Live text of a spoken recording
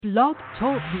Blog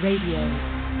Talk Radio.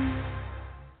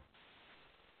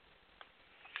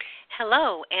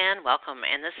 Hello and welcome,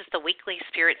 and this is the weekly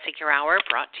Spirit Seeker Hour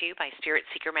brought to you by Spirit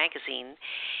Seeker Magazine.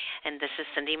 And this is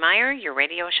Cindy Meyer, your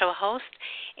radio show host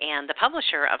and the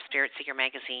publisher of Spirit Seeker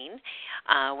Magazine.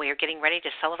 We are getting ready to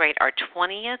celebrate our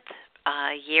 20th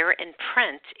year in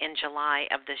print in July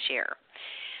of this year.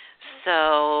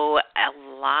 So a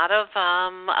lot of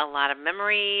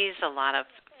memories, a lot of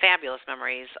fabulous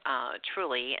memories,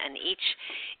 truly. And each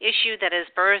issue that is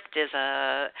birthed is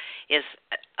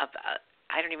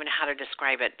I don't even know how to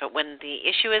describe it, but when the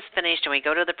issue is finished and we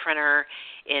go to the printer,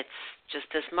 it's just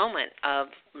this moment of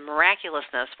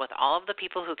miraculousness with all of the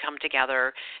people who come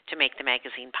together to make the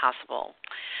magazine possible.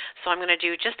 So I'm going to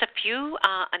do just a few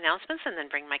announcements and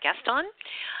then bring my guest on.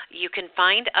 You can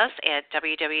find us at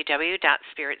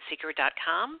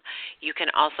www.spiritseeker.com. You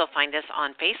can also find us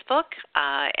on Facebook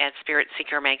at Spirit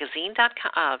Seeker Magazine.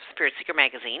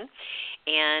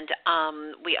 And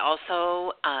we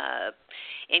also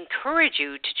encourage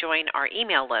you to join our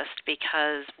email list,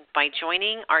 because by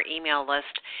joining our email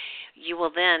list, you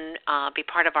will then be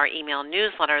part of our email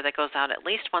newsletter that goes out at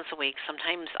least once a week,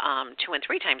 sometimes 2 and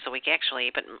 3 times a week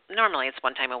actually, but normally it's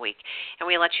 1 time a week. And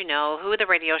we let you know who the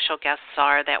radio show guests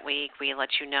are that week. We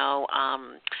let you know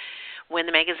when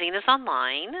the magazine is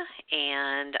online,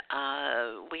 and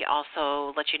we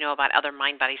also let you know about other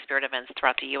Mind, Body, Spirit events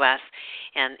throughout the U.S.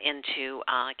 and into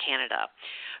Canada.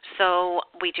 So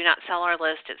we do not sell our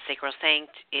list. It's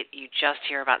sacrosanct. You just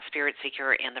hear about Spirit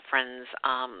Seeker and the friends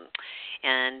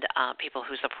and people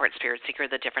who support Spirit Seeker,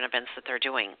 the different events that they're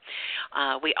doing.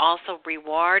 We also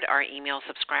reward our email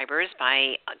subscribers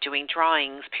by doing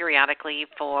drawings periodically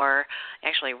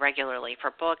regularly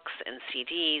for books and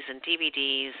CDs and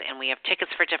DVDs, and we have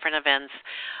tickets for different events.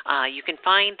 You can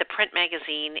find the print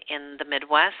magazine in the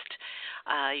Midwest.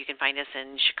 You can find us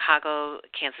in Chicago,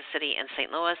 Kansas City, and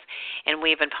St. Louis, and we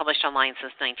have been published online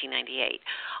since 1998.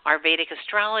 Our Vedic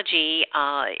astrology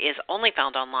is only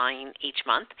found online each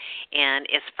month, and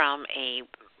it's from a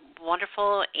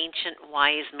wonderful, ancient,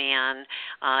 wise man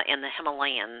in the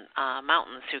Himalayan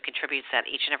mountains who contributes that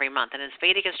each and every month. And it's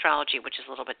Vedic astrology, which is a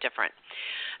little bit different.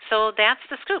 So that's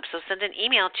the scoop. So send an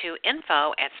email to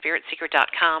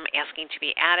info@spiritseeker.com asking to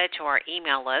be added to our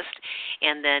email list,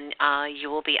 and then you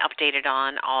will be updated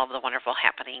on all of the wonderful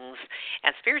happenings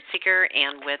at Spirit Seeker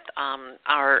and with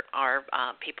our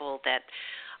people that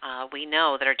we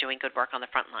know that are doing good work on the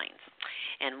front lines.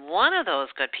 And one of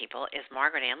those good people is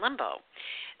Margaret Ann Lembo.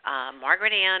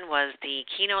 Margaret Ann was the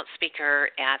keynote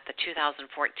speaker at the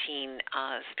 2014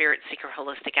 Spirit Seeker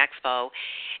Holistic Expo,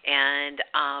 and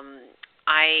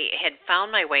I had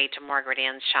found my way to Margaret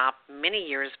Ann's shop many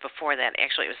years before that.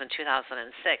 Actually, it was in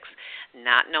 2006,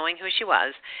 not knowing who she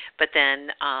was. But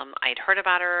then I'd heard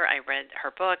about her. I read her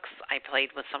books. I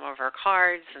played with some of her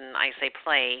cards, and I say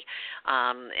play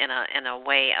in a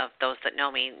way of those that know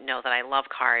me know that I love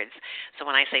cards. So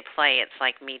when I say play, it's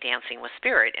like me dancing with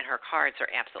spirit, and her cards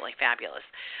are absolutely fabulous.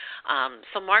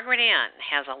 So Margaret Ann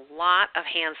has a lot of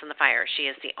hands in the fire. She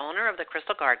is the owner of the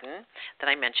Crystal Garden that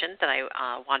I mentioned, that I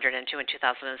wandered into in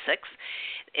 2006.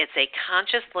 It's a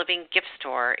conscious living gift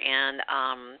store and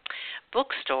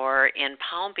bookstore in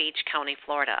Palm Beach County,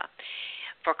 Florida.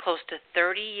 For close to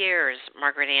 30 years,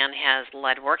 Margaret Ann has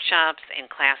led workshops and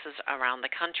classes around the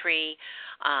country.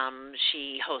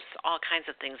 She hosts all kinds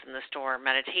of things in the store,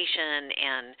 meditation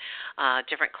and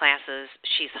different classes.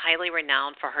 She's highly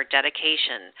renowned for her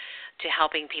dedication to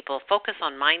helping people focus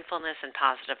on mindfulness and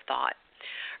positive thought.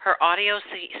 Her audio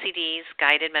CDs,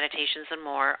 guided meditations, and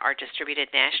more are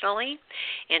distributed nationally,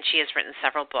 and she has written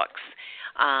several books.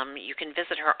 You can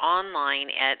visit her online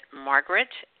at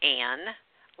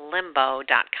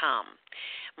margaretannlembo.com.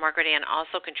 Margaret Ann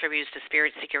also contributes to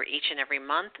Spirit Seeker each and every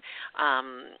month.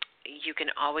 You can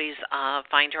always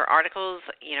find her articles.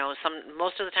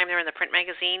 Most of the time they're in the print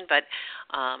magazine, but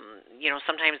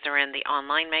sometimes they're in the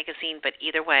online magazine. But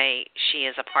either way, she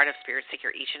is a part of Spirit Seeker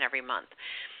each and every month.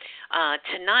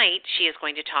 Tonight, she is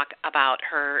going to talk about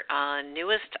her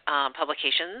newest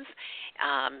publications,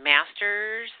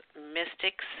 Masters,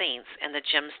 Mystic, Saints, and the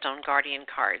Gemstone Guardian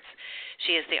cards.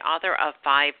 She is the author of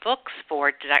 5 books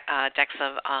for decks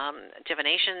of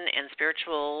divination and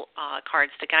spiritual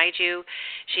cards to guide you.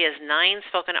 She has 9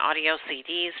 spoken audio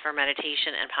CDs for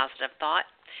meditation and positive thought.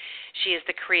 She is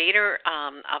the creator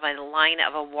of a line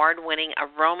of award-winning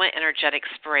aroma energetic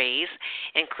sprays,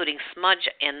 including smudge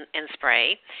in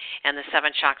spray and the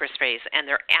 7 chakra sprays, and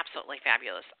they're absolutely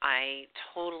fabulous. I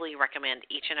totally recommend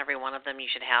each and every one of them. You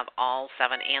should have all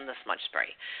 7 and the smudge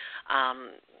spray.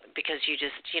 Because you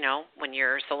just, when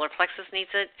your solar plexus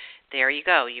needs it, there you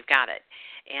go, you've got it.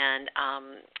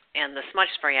 And the smudge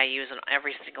spray I use in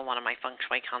every single one of my feng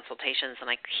shui consultations, and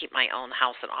I keep my own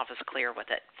house and office clear with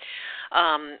it.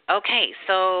 Okay,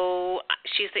 so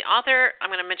she's the author. I'm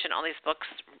going to mention all these books.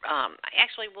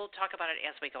 Actually, we'll talk about it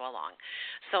as we go along.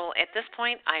 So at this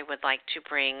point, I would like to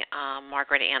bring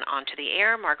Margaret Ann onto the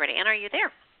air. Margaret Ann, are you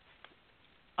there?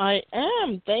 I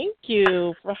am. Thank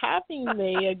you for having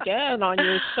me again on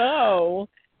your show.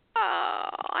 Oh,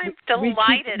 I'm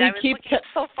delighted. I was looking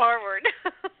so forward.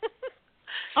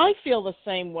 I feel the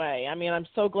same way. I mean, I'm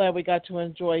so glad we got to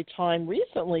enjoy time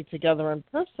recently together in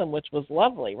person, which was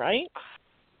lovely, right?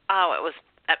 Oh, it was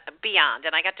beyond.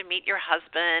 And I got to meet your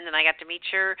husband, and I got to meet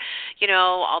your,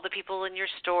 all the people in your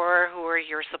store who are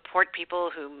your support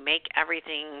people who make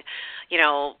everything,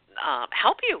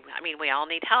 help you. I mean, we all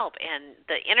need help. And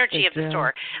the energy of the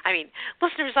store. I mean,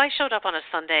 listeners, I showed up on a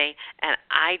Sunday, and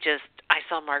I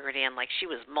saw Margaret Ann like she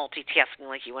was multitasking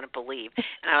like you wouldn't believe.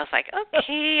 And I was like,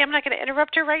 okay, I'm not going to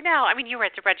interrupt her right now. I mean, you were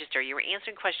at the register. You were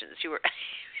answering questions. You were...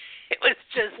 It was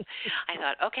just, I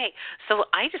thought, okay. So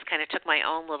I just kind of took my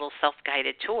own little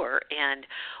self-guided tour, and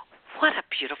what a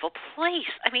beautiful place.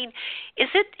 I mean, has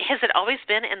it always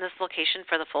been in this location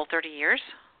for the full 30 years?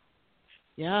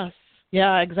 Yes.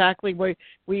 Yeah, exactly.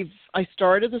 I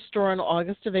started the store in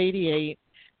August of 88,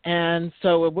 and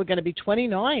so we're going to be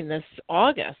 29 this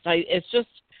August. It's just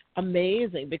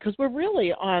amazing because we're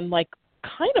really on like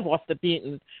kind of off the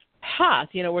beaten path.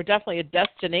 We're definitely a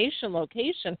destination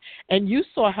location, and you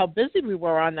saw how busy we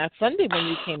were on that Sunday when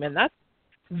you came in. That's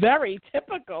very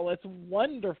typical. It's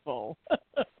wonderful.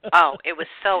 Oh, it was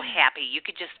so happy. You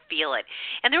could just feel it.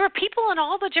 And there were people in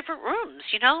all the different rooms,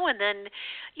 and then,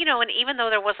 and even though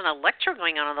there wasn't a lecture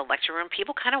going on in the lecture room,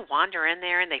 people kind of wander in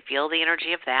there and they feel the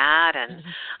energy of that. And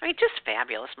I mean, just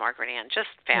fabulous, Margaret Ann, just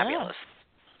fabulous.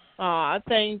 Yeah.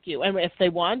 Thank you. And if they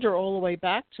wander all the way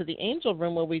back to the Angel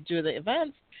Room where we do the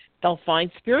events, they'll find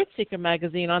Spirit Seeker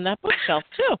magazine on that bookshelf,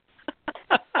 too.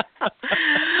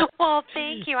 Well,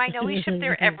 thank you. I know we ship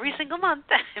there every single month.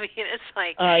 I mean, it's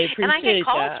like, I appreciate and I get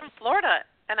calls that. from Florida,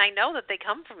 and I know that they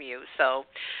come from you. So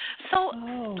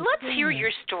let's hear your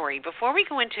story. Before we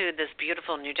go into this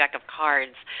beautiful new deck of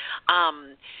cards,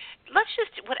 let's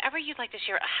just, whatever you'd like to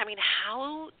share. I mean,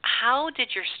 how did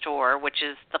your store, which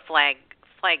is the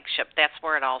flagship, that's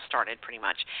where it all started pretty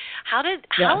much. How did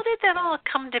that all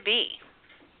come to be?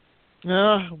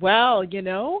 Well,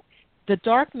 the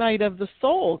dark night of the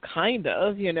soul, kind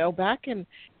of, back in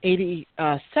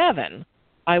 87,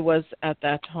 I was at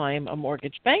that time a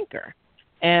mortgage banker,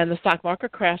 and the stock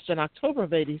market crashed in October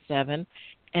of 87,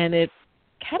 and it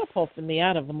catapulted me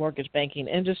out of the mortgage banking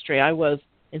industry. I was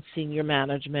in senior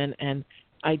management, and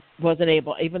I wasn't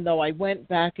able, even though I went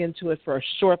back into it for a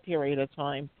short period of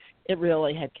time, it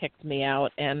really had kicked me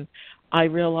out, and I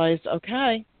realized,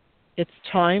 okay, it's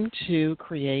time to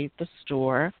create the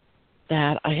store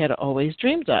that I had always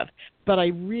dreamed of. But I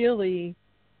really,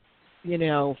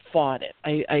 fought it.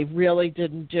 I really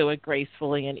didn't do it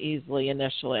gracefully and easily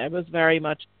initially. I was very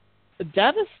much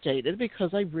devastated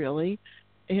because I really,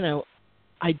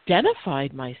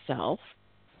 identified myself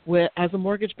as a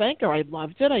mortgage banker. I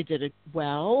loved it. I did it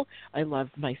well. I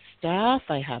loved my staff.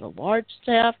 I had a large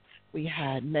staff. We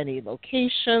had many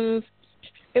locations.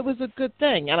 It was a good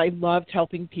thing, and I loved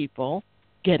helping people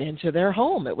get into their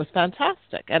home. It was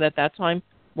fantastic. And at that time,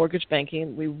 mortgage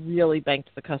banking, we really banked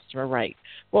the customer right.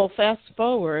 Well, fast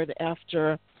forward,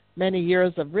 after many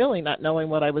years of really not knowing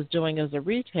what I was doing as a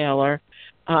retailer,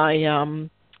 I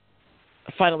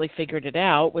finally figured it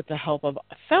out with the help of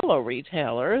fellow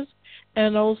retailers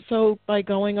and also by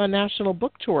going on national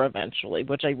book tour eventually,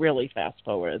 which I really fast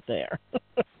forwarded there.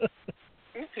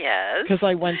 Yes. Because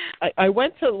I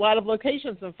went to a lot of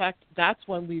locations. In fact, that's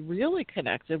when we really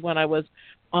connected, when I was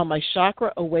on my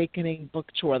Chakra Awakening book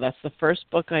tour. That's the first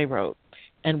book I wrote.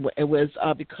 And it was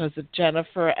because of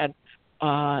Jennifer, and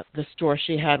the store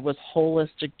she had was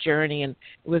Holistic Journey, and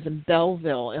it was in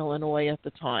Belleville, Illinois at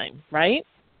the time, right?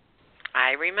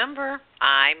 I remember.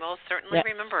 I most certainly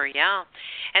remember, yeah.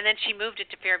 And then she moved it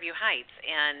to Fairview Heights,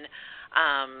 and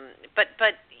but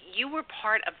you were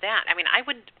part of that. I mean, I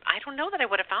don't know that I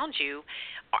would have found you.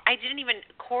 I didn't even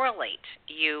correlate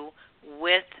you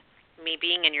with me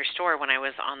being in your store when I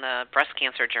was on the breast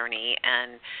cancer journey,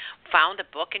 and found a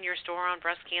book in your store on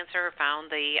breast cancer,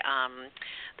 found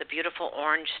the beautiful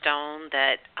orange stone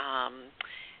that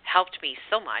helped me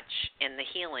so much in the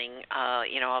healing,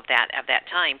 of that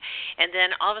time. And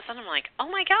then all of a sudden I'm like,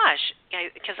 oh my gosh,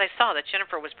 because I saw that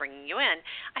Jennifer was bringing you in.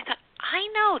 I thought, I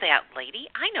know that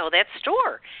lady. I know that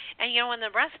store. And, and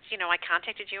the rest, I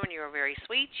contacted you and you were very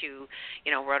sweet. You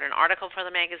wrote an article for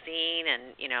the magazine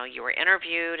and, you were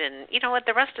interviewed. And you know what?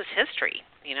 The rest is history,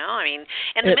 I mean,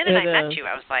 and the minute I met you,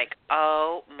 I was like,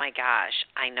 oh, my gosh,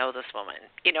 I know this woman.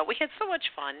 We had so much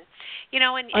fun,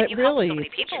 and you helped so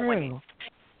many people.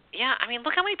 Yeah, I mean,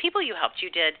 look how many people you helped.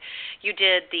 You did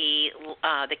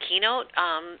the keynote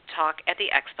talk at the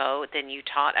expo. Then you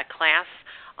taught a class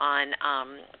on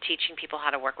teaching people how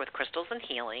to work with crystals and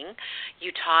healing.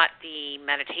 You taught the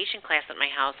meditation class at my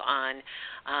house on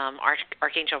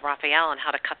Archangel Raphael and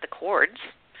how to cut the cords.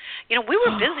 We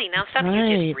were busy nonstop. Right.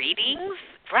 You did readings,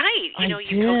 right? You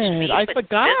coached me. I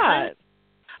forgot. Business.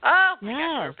 Oh my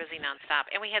gosh, we were busy nonstop,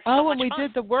 and we had so much fun. We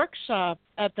did the workshop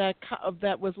at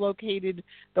that was located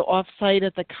the off-site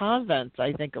at the convent,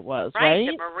 I think it was, right?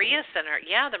 The Maria Center,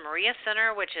 the Maria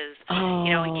Center, which is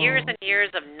years and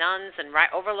years of nuns and right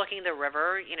overlooking the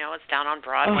river. It's down on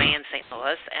Broadway in St.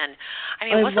 Louis, and I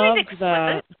mean, wasn't it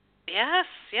exquisite? Yes.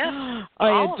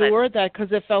 I adored that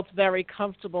because it felt very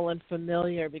comfortable and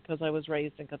familiar because I was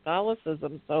raised in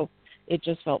Catholicism, so it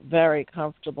just felt very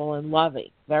comfortable and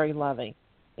loving, very loving.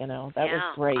 That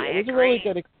was great. It was a really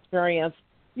good experience.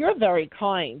 You're very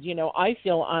kind. I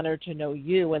feel honored to know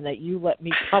you and that you let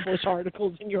me publish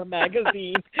articles in your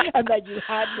magazine and that you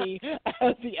had me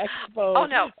at the expo. Oh,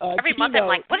 no. Every month I'm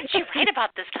like, what did you write about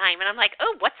this time? And I'm like,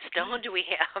 oh, what stone do we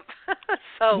have?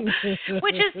 So,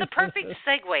 which is the perfect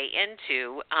segue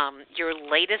into your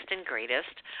latest and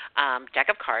greatest deck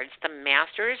of cards, the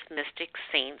Masters, Mystics,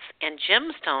 Saints, and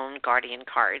Gemstone Guardian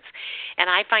cards. And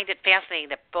I find it fascinating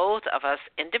that both of us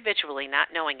individually, not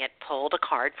knowing it, pulled a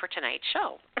card for tonight's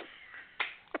show.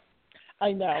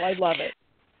 I know. I love it.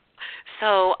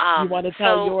 So, you want to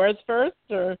tell yours first,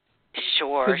 or?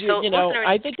 Sure. So,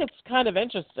 I think it's kind of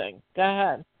interesting. Go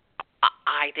ahead.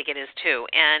 I think it is too.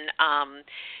 And,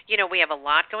 we have a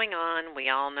lot going on. We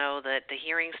all know that the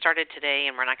hearing started today,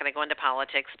 and we're not going to go into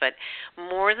politics, but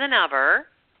more than ever,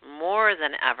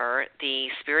 the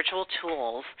spiritual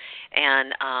tools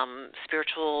and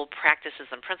spiritual practices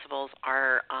and principles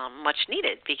are much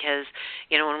needed because,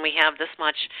 when we have this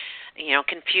much,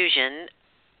 confusion,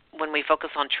 when we focus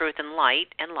on truth and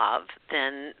light and love,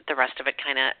 then the rest of it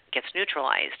kind of gets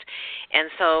neutralized. And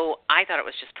so I thought it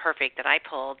was just perfect that I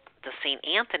pulled the St.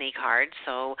 Anthony card.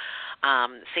 So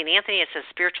St. Anthony, it says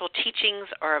spiritual teachings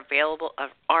are available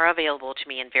to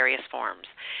me in various forms.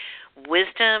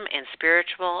 Wisdom and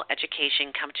spiritual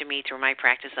education come to me through my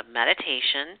practice of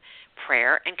meditation,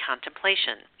 prayer, and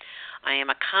contemplation. I am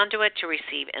a conduit to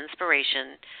receive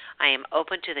inspiration. I am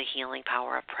open to the healing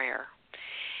power of prayer.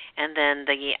 And then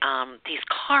these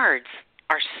cards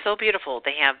are so beautiful.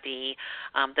 They have the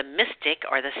mystic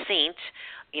or the saint,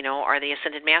 or the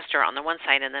ascended master on the one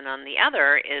side, and then on the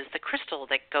other is the crystal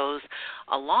that goes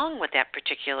along with that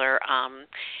particular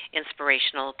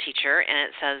inspirational teacher, and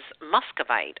it says,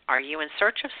 Muscovite, are you in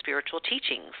search of spiritual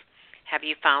teachings? Have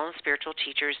you found spiritual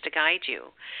teachers to guide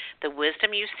you? The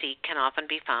wisdom you seek can often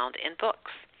be found in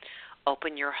books.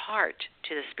 Open your heart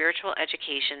to the spiritual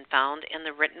education found in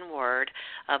the written word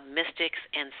of mystics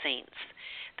and saints.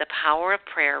 The power of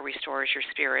prayer restores your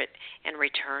spirit and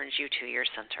returns you to your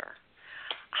center.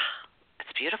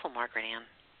 It's beautiful, Margaret Ann.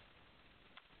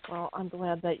 Well, I'm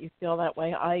glad that you feel that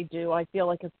way. I do. I feel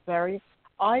like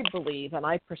I believe and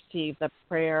I perceive that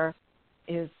prayer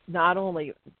is not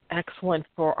only excellent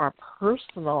for our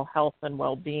personal health and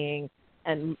well-being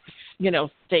and,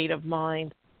 state of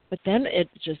mind, but then it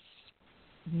just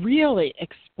really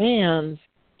expands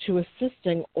to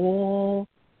assisting all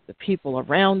the people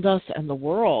around us and the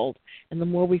world. And the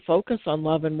more we focus on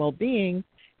love and well-being,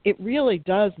 it really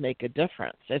does make a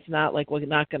difference. It's not like we're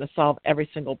not going to solve every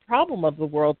single problem of the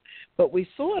world, but we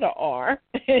sort of are.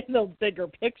 In the bigger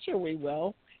picture, we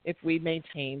will if we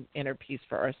maintain inner peace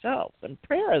for ourselves. And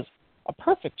prayer is a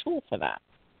perfect tool for that.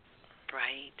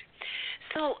 Right.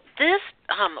 So this,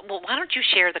 why don't you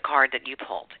share the card that you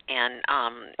pulled and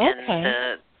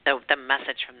the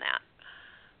message from that?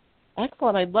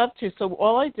 Excellent. I'd love to. So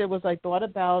all I did was I thought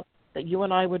about that you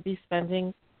and I would be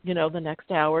spending, the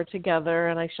next hour together,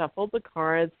 and I shuffled the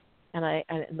cards, and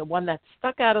the one that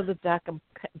stuck out of the deck and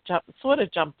sort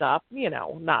of jumped up,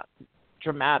 not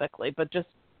dramatically, but just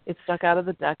it stuck out of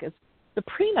the deck is the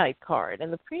pre-night card.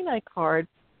 And the pre-night card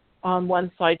on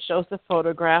one side shows a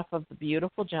photograph of the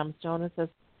beautiful gemstone. It says,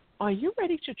 are you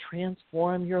ready to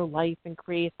transform your life and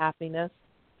create happiness?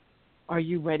 Are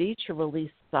you ready to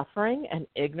release suffering and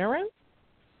ignorance?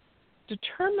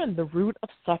 Determine the root of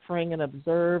suffering and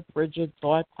observe rigid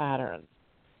thought patterns.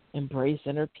 Embrace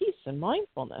inner peace and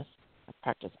mindfulness. And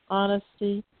practice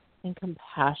honesty and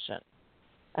compassion.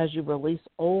 as you release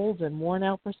old and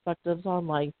worn-out perspectives on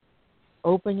life,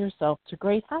 open yourself to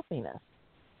great happiness.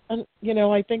 And,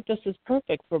 I think this is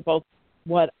perfect for both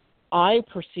what I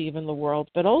perceive in the world,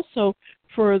 but also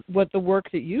for what the work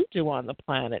that you do on the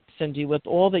planet, Cindy, with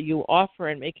all that you offer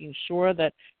and making sure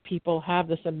that people have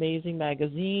this amazing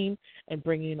magazine and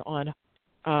bringing on,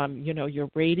 your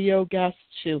radio guests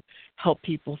to help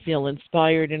people feel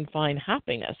inspired and find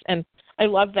happiness. And I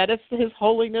love that it's His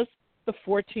Holiness the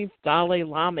 14th Dalai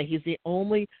Lama. He's the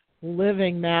only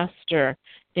living master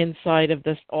inside of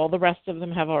this. All the rest of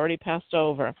them have already passed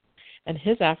over. And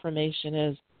his affirmation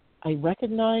is, I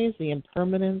recognize the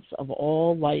impermanence of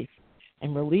all life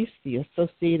and release the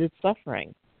associated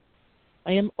suffering.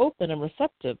 I am open and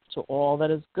receptive to all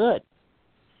that is good.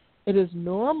 It is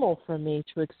normal for me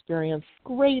to experience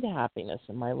great happiness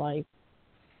in my life.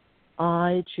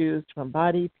 I choose to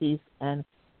embody peace and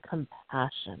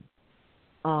compassion.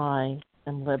 I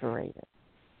am liberated.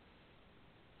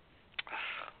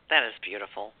 That is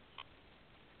beautiful.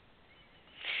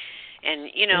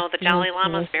 And, the Dalai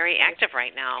Lama is very active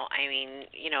right now. I mean,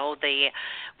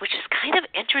 which is kind of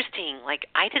interesting. Like,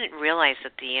 I didn't realize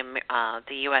that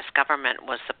the U.S. government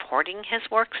was supporting his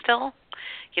work still,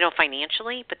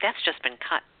 financially, but that's just been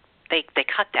cut. They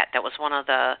cut that. That was one of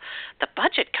the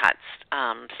budget cuts,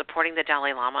 supporting the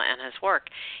Dalai Lama and his work.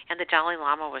 And the Dalai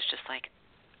Lama was just like,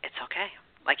 it's okay.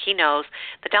 Like, he knows,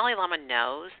 the Dalai Lama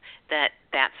knows that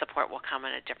support will come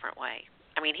in a different way.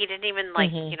 I mean, he didn't even,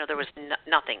 there was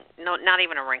nothing, not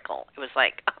even a wrinkle. It was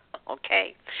like,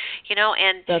 okay,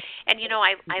 and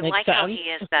I like sense. how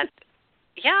he is that,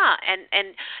 yeah,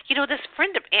 and this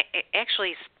friend of,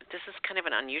 actually, this is kind of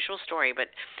an unusual story, but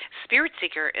Spirit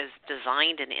Seeker is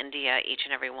designed in India each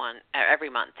and every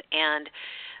month, and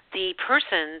the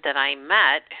person that I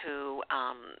met who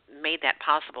made that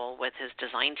possible with his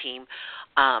design team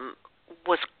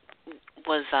was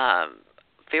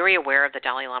very aware of the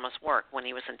Dalai Lama's work when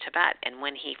he was in Tibet. And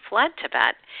when he fled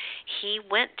Tibet, he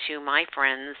went to my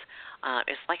friend's,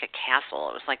 it's like a castle.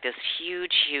 It was like this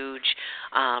huge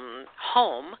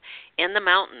home in the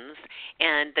mountains.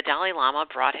 And the Dalai Lama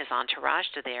brought his entourage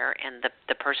to there, and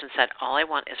the person said, all I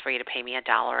want is for you to pay me $1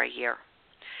 a year.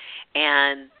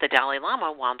 And the Dalai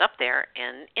Lama wound up there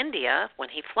in India when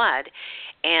he fled,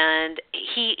 and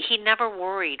he never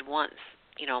worried once,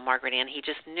 Margaret Ann. He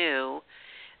just knew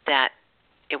that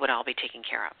it would all be taken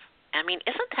care of. I mean,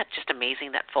 isn't that just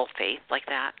amazing, that full faith like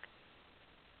that?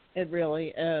 It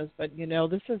really is. But,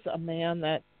 this is a man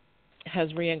that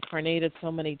has reincarnated so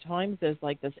many times. There's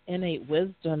like this innate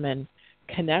wisdom and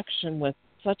connection with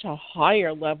such a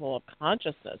higher level of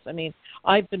consciousness. I mean,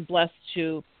 I've been blessed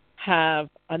to have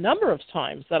a number of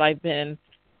times that I've been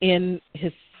in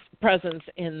his presence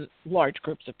in large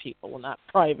groups of people and not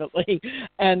privately.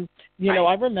 And,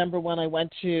 I remember when I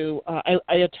went to,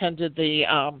 I attended the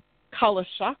Kala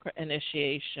Chakra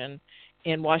initiation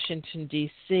in Washington,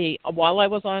 D.C. While I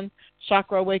was on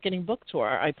Chakra Awakening book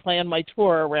tour. I planned my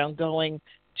tour around going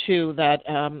to that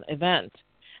event.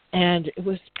 And it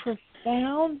was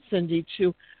profound, Cindy,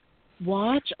 to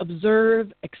watch,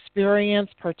 observe, experience,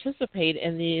 participate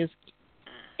in these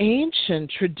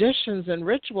ancient traditions and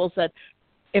rituals that,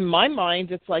 in my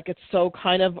mind, it's like it's so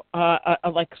kind of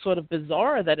like sort of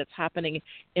bizarre that it's happening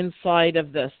inside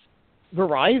of this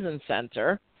Verizon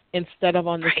Center instead of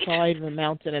on the side of a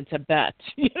mountain in Tibet,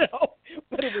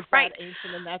 But it was that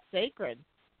ancient and that sacred.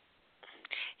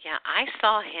 Yeah, I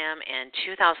saw him in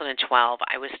 2012.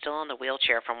 I was still in the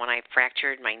wheelchair from when I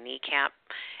fractured my kneecap,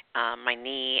 my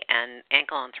knee, and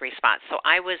ankle in 3 spots. So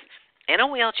I was in a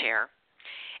wheelchair,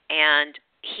 and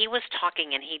he was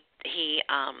talking, and he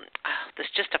this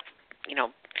just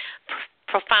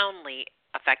profoundly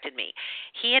affected me.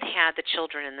 He had the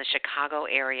children in the Chicago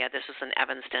area. This was in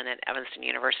Evanston at Evanston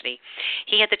University.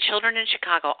 He had the children in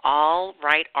Chicago all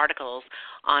write articles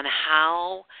on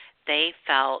how they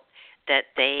felt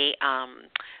that they,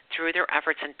 through their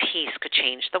efforts in peace, could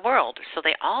change the world. So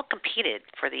they all competed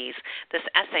for this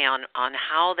essay on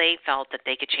how they felt that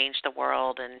they could change the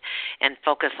world and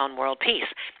focus on world peace.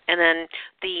 And then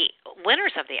the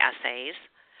winners of the essays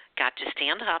got to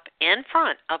stand up in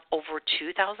front of over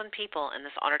 2,000 people in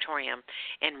this auditorium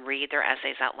and read their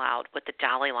essays out loud with the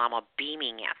Dalai Lama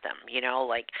beaming at them,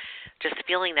 like just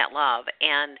feeling that love.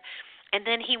 And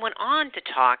then he went on to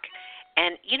talk.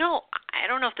 And, I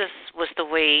don't know if this was the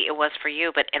way it was for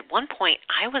you, but at one point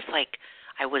I was like,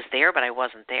 I was there, but I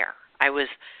wasn't there. I was,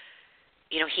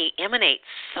 he emanates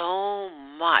so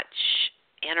much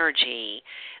energy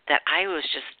that I was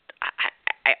just,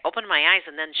 I opened my eyes,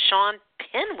 and then Sean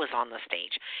Penn was on the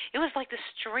stage. It was like the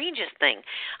strangest thing.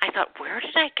 I thought, where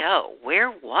did I go?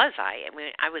 Where was I? I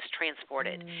mean, I was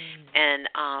transported. And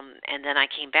then I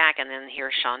came back, and then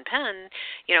here's Sean Penn,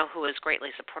 who has greatly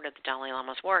supported the Dalai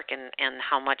Lama's work and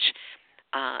how much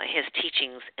his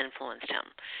teachings influenced him.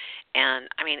 And,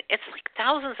 I mean, it's like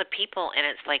thousands of people, and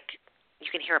it's like you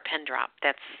can hear a pin drop.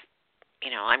 That's,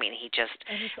 I mean, he just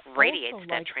radiates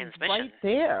that transmission. Right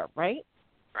there, right?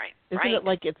 Right. Isn't it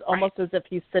like it's almost as if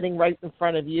he's sitting right in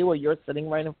front of you or you're sitting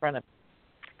right in front of him?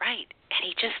 Right. And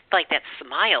he just, like, that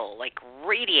smile, like,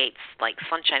 radiates like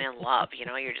sunshine and love.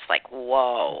 You're just like,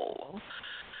 whoa.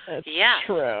 It's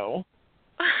true.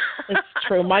 It's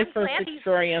true. My first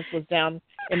experience was down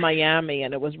in Miami,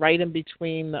 and it was right in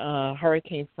between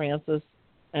Hurricane Francis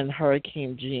and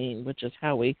Hurricane Jean, which is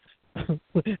how we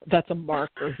that's a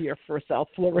marker here for South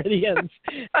Floridians.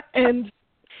 And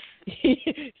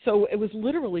so it was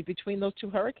literally between those two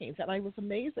hurricanes, and I was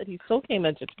amazed that he still came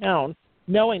into town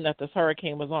knowing that this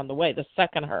hurricane was on the way, the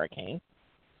second hurricane.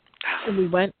 And we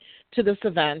went to this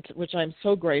event, which I'm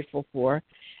so grateful for.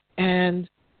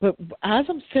 But as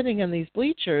I'm sitting in these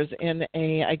bleachers in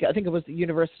I think it was the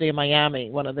University of Miami,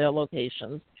 one of their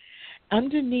locations,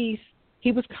 underneath,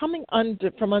 he was coming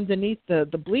from underneath the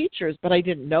bleachers, but I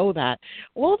didn't know that.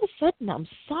 All of a sudden, I'm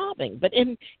sobbing, but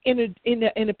in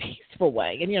a peaceful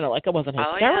way, and like I wasn't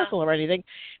hysterical or anything.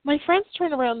 My friends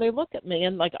turn around, they look at me,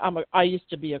 and like I used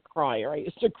to be a crier. I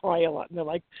used to cry a lot, and they're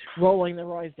like rolling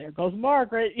their eyes. There goes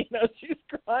Margaret, she's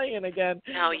crying again.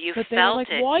 No, you but felt like,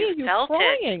 it. Why you are you felt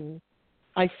crying? It.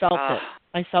 I felt it.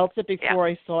 I felt it before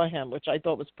I saw him, which I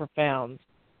thought was profound.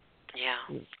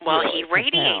 Yeah. Well, he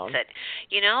radiates it,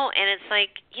 and it's like,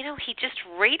 he just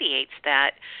radiates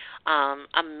that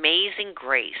amazing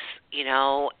grace,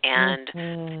 and,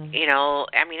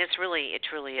 I mean, it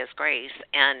truly is grace.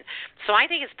 And so I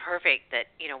think it's perfect that,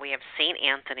 we have St.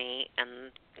 Anthony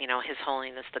and, His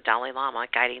Holiness the Dalai Lama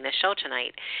guiding the show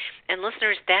tonight. And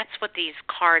listeners, that's what these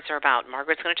cards are about.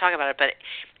 Margaret's going to talk about it, but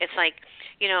it's like,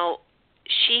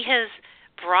 she has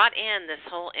brought in this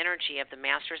whole energy of the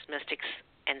masters, mystics,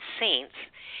 and saints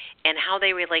and how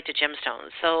they relate to gemstones.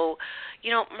 So,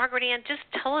 Margaret Ann, just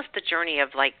tell us the journey of,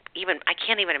 like, I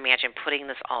can't even imagine putting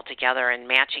this all together and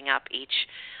matching up each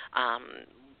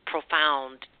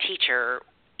profound teacher,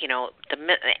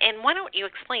 and why don't you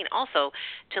explain also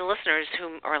to listeners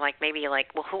who are maybe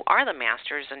well, who are the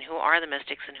masters and who are the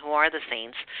mystics and who are the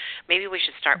saints? Maybe we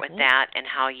should start with that and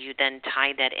how you then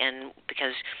tie that in,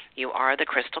 because you are the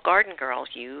crystal garden girl.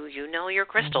 You know your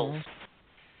crystals.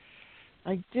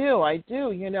 I do. I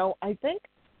think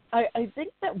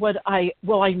that what I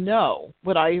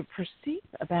perceive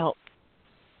about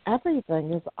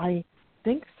everything is I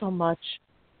think so much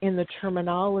in the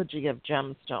terminology of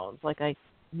gemstones. Like I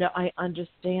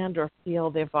understand or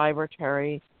feel their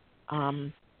vibratory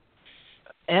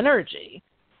energy,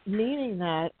 meaning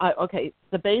that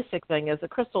the basic thing is a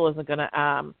crystal isn't going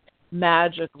to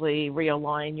magically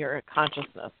realign your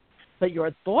consciousness, but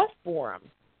your thought form,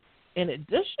 in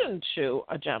addition to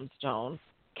a gemstone,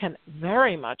 can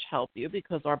very much help you,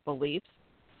 because our beliefs,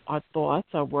 our thoughts,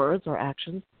 our words, our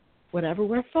actions, whatever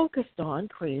we're focused on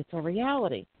creates our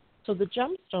reality. So the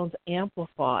gemstones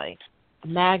amplify,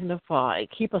 magnify,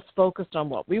 keep us focused on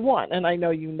what we want. And I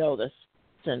know you know this,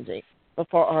 Cindy. But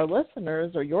for our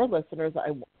listeners or your listeners,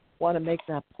 I want to make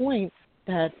that point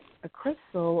that a crystal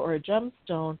or a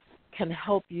gemstone can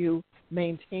help you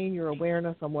maintain your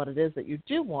awareness on what it is that you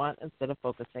do want instead of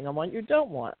focusing on what you don't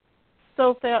want.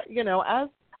 So, as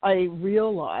I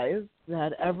realize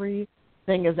that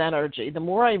everything is energy, the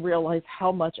more I realize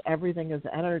how much everything is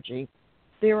energy,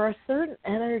 there are certain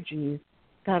energies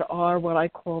that are what I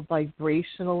call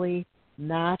vibrationally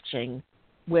matching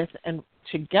with and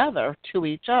together to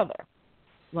each other.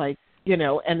 Like,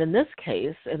 and in this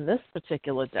case, in this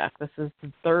particular deck, this is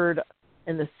the third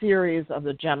in the series of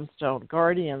the Gemstone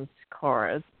Guardians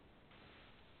cards,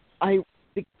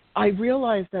 I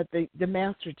realized that the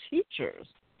master teachers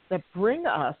that bring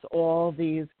us all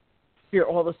the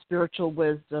spiritual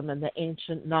wisdom and the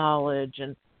ancient knowledge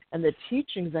and the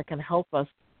teachings that can help us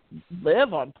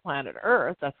live on planet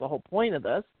Earth, that's the whole point of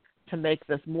this, to make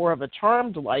this more of a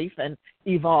charmed life and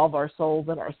evolve our souls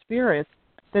and our spirits,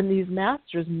 then these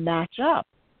masters match up.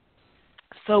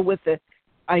 So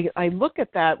I look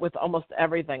at that with almost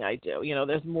everything I do.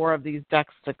 There's more of these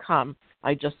decks to come.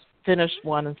 I just finished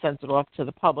one and sent it off to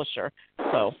the publisher,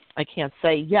 so I can't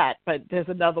say yet, but there's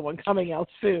another one coming out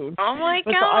soon. Oh, my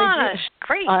gosh.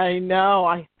 Great. I know.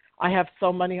 I have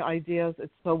so many ideas.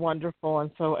 It's so wonderful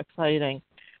and so exciting.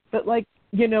 But, if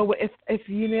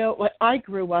I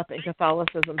grew up in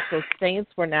Catholicism, so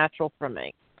saints were natural for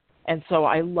me. And so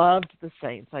I loved the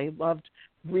saints. I loved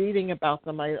reading about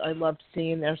them. I loved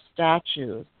seeing their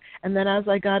statues. And then as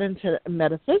I got into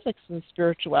metaphysics and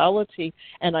spirituality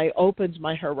and I opened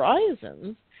my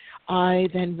horizons, I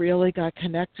then really got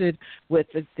connected with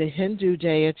the Hindu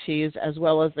deities as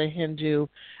well as the Hindu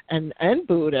and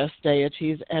Buddhist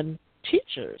deities and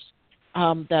teachers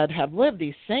that have lived,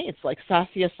 these saints like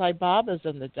Satya Sai Baba's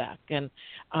in the deck, and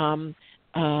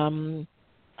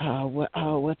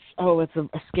it's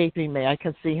escaping me. I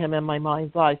can see him in my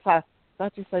mind's eye.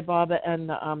 Satya Sai Baba and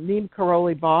Neem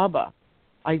Karoli Baba.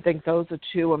 I think those are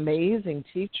two amazing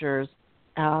teachers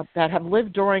that have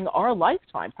lived during our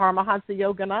lifetime. Paramahansa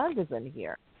Yogananda's in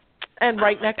here, and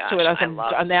right next to it, I'm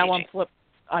flipped.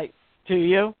 Do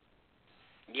you?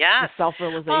 Yes.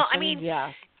 Self-realization. Well, I mean,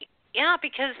 yeah. Yeah,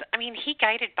 because he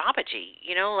guided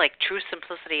Babaji, like true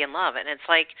simplicity and love, and it's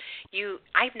like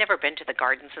I've never been to the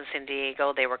gardens in San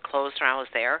Diego; they were closed when I was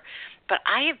there, but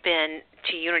I have been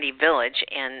to Unity Village,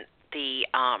 and the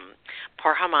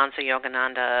Paramahansa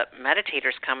Yogananda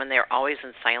meditators come, and they're always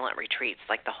in silent retreats,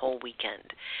 like the whole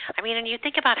weekend. I mean, and you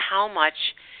think about how much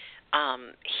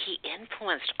he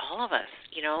influenced all of us,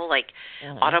 like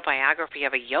Autobiography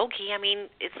of a Yogi. I mean,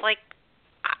 it's like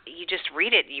you just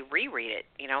read it, you reread it.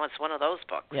 It's one of those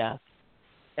books. Yeah,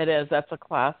 it is. That's a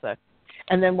classic.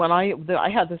 And then when I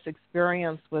had this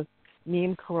experience with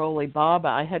Neem Karoli Baba,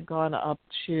 I had gone up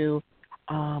to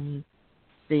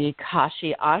the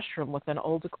Kashi ashram with an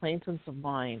old acquaintance of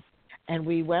mine, and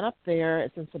we went up there.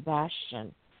 It's in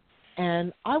Sebastian,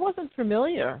 and I wasn't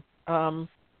familiar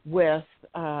with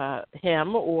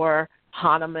him or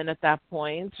Hanuman at that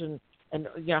point, and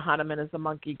Hanuman is a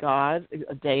monkey god,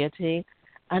 a deity.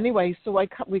 Anyway, so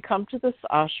we come to this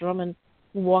ashram and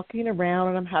walking around,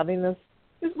 and I'm having this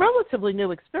relatively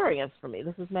new experience for me.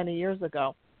 This is many years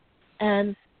ago,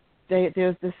 and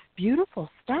there's this beautiful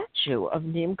statue of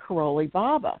Neem Karoli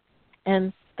Baba,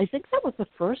 and I think that was the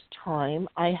first time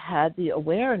I had the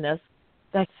awareness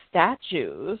that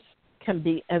statues can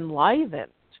be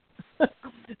enlivened,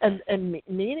 and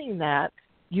meaning that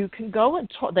you can go and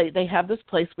talk. They have this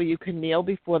place where you can kneel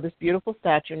before this beautiful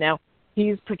statue. Now,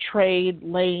 he's portrayed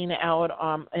laying out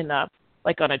on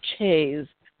a chaise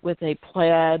with a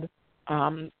plaid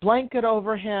blanket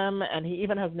over him, and he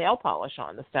even has nail polish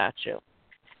on the statue.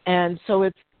 And so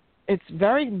it's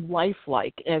very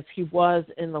lifelike as he was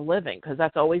in the living, because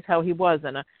that's always how he was,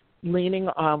 and laying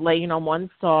on one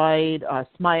side,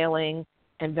 smiling,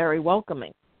 and very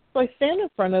welcoming. So I stand in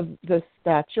front of this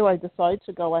statue. I decide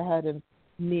to go ahead and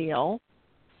kneel,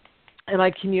 and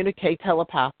I communicate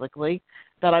telepathically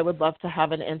that I would love to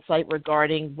have an insight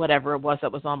regarding whatever it was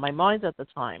that was on my mind at the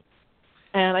time.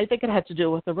 And I think it had to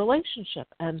do with the relationship.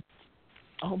 And,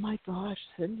 oh, my gosh,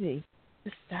 Cindy,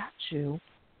 the statue,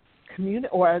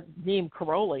 or Neem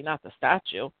Karoli, not the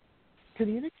statue,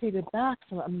 communicated back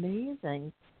some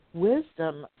amazing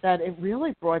wisdom that it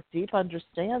really brought deep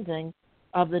understanding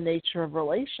of the nature of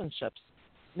relationships.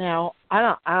 Now,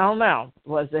 I don't know.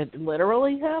 Was it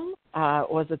literally him?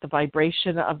 Was it the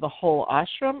vibration of the whole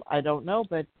ashram? I don't know,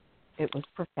 but it was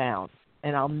profound,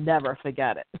 and I'll never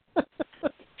forget it.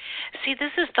 See,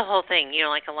 this is the whole thing.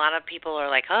 Like a lot of people are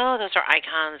like, oh, those are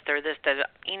icons. They're this, that.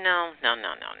 No.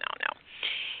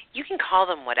 You can call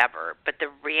them whatever, but the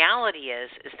reality is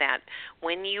that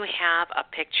when you have a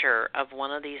picture of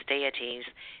one of these deities,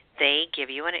 they give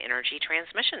you an energy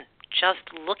transmission. Just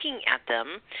looking at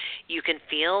them, you can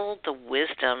feel the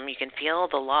wisdom, you can feel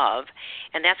the love,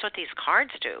 and that's what these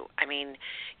cards do. I mean,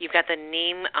 you've got the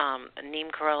Neem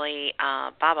Karoli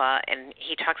Baba, and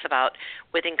he talks about,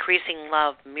 with increasing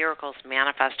love, miracles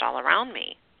manifest all around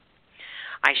me.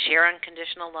 I share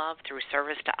unconditional love through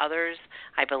service to others.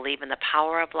 I believe in the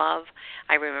power of love.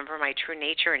 I remember my true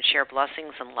nature and share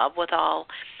blessings and love with all.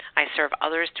 I serve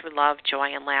others through love,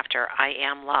 joy, and laughter. I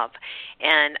am love.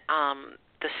 And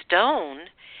the stone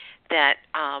that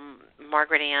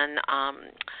Margaret Ann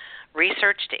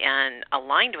researched and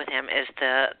aligned with him is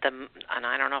the and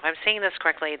I don't know if I'm saying this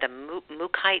correctly, the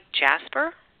Mukite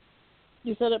jasper.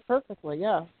 You said it perfectly,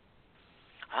 yeah.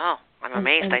 Oh, I'm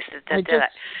amazed. I did that.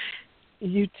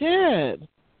 You did.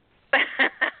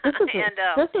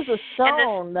 This is a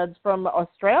stone that's from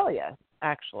Australia,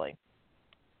 actually.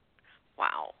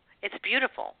 Wow. It's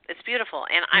beautiful.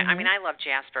 And I mean, I love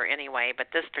jasper anyway, but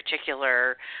this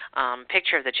particular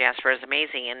picture of the jasper is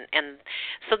amazing. And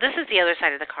so this is the other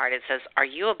side of the card. It says, are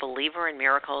you a believer in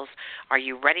miracles? Are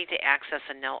you ready to access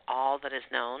and know all that is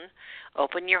known?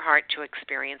 Open your heart to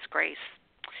experience grace.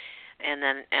 And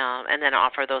then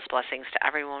offer those blessings to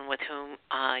everyone with whom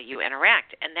you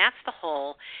interact. And that's the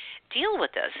whole deal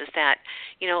with this, is that,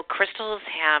 crystals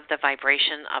have the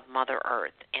vibration of Mother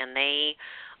Earth, and they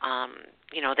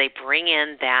bring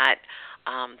in that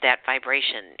that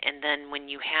vibration. And then when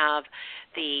you have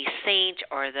the saint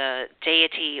or the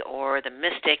deity or the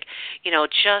mystic,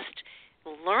 just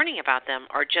learning about them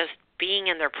or just being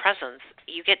in their presence,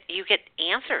 you get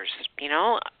answers.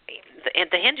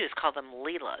 The Hindus call them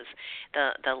leelas.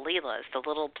 The leelas, the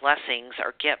little blessings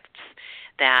or gifts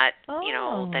that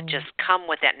that just come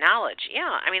with that knowledge.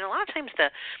 Yeah, I mean, a lot of times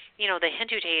the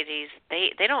Hindu deities,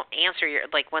 they don't answer your,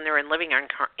 like when they're in living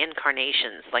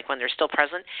incarnations, like when they're still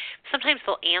present. Sometimes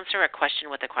they'll answer a question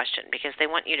with a question because they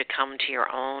want you to come to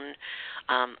your own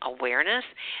awareness.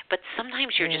 But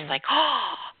sometimes you're just like,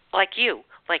 oh, like you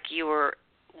were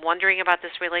wondering about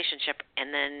this relationship,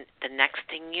 and then the next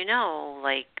thing you know,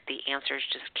 like the answers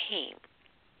just came.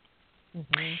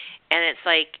 Mm-hmm. And it's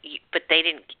like, but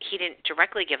he didn't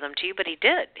directly give them to you, but he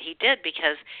did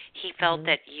because he felt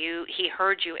that he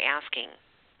heard you asking,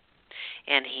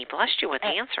 and he blessed you with the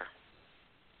answer.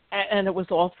 And it was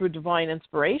all through divine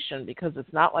inspiration, because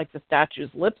it's not like the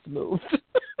statue's lips moved.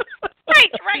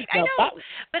 Right, I know.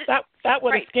 That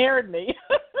would have scared me.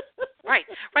 Right.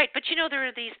 But there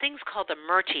are these things called the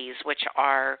murtis, which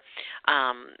are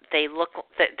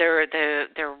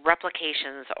they're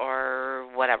replications or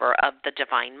whatever of the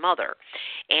Divine Mother.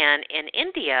 And in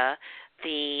India,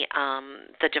 the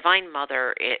Divine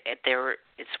Mother,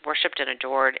 it's worshipped and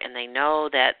adored, and they know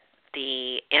that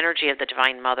the energy of the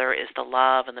Divine Mother is the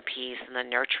love and the peace and the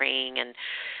nurturing and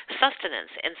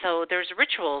sustenance. And so there's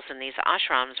rituals in these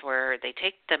ashrams where they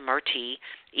take the murti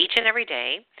each and every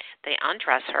day, they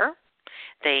undress her,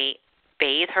 they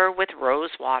bathe her with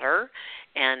rose water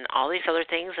and all these other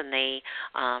things, and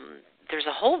there's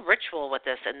a whole ritual with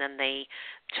this, and then they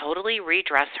totally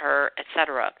redress her,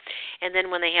 etc. And then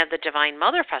when they have the Divine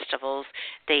Mother festivals,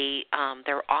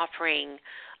 they're offering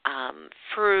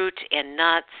fruit and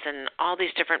nuts and all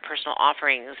these different personal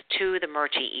offerings to the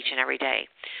murti each and every day.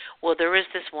 Well, there was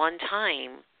this one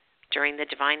time during the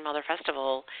Divine Mother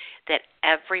Festival that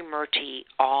every murti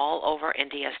all over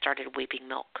India started weeping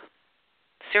milk.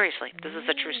 Seriously, this is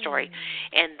a true story.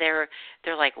 And they're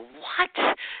like, what?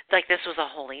 Like, this was a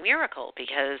holy miracle,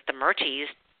 because the murtis,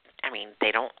 I mean,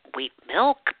 they don't weep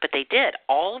milk, but they did.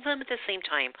 All of them at the same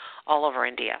time all over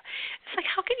India. It's like,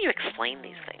 how can you explain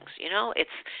these things? It's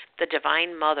the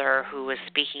Divine Mother who is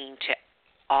speaking to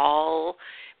all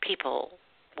people,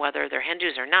 whether they're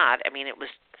Hindus or not. I mean, it was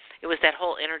that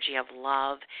whole energy of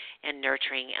love and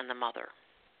nurturing and the mother.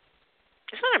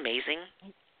 Isn't that amazing?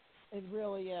 It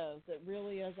really is. It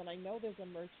really is. And I know there's a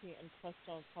murti in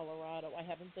Crestone, Colorado. I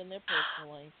haven't been there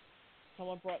personally.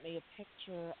 Someone brought me a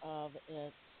picture of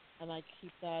it, and I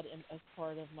keep that as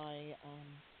part of my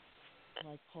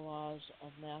my collage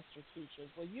of master teachers.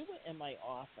 Well, you were in my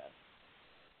office,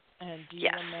 and do you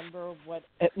remember what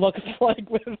it looks like?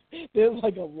 There's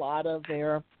like a lot of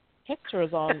their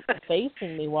pictures on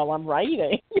facing me while I'm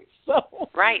writing. So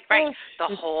Right.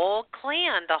 The whole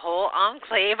clan, the whole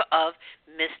enclave of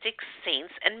mystics,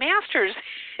 saints, and masters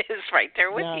is right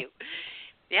there with you.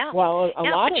 Yeah. Well, a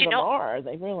lot of them are.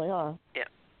 They really are. Yeah.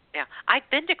 I've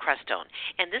been to Crestone,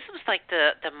 and this was like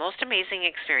the most amazing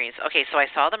experience. Okay, so I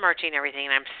saw the murti and everything,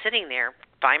 and I'm sitting there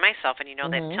by myself, and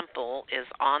that temple is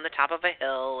on the top of a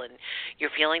hill, and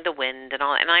you're feeling the wind and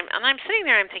all, and I'm sitting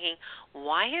there, and I'm thinking,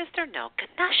 why is there no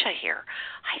Ganesha here?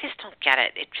 I just don't get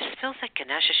it. It just feels like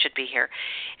Ganesha should be here.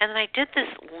 And then I did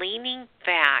this leaning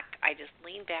back. I just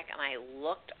leaned back, and I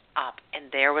looked up,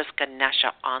 and there was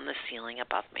Ganesha on the ceiling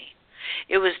above me.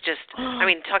 It was just, I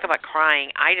mean, talk about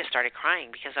crying. I just started crying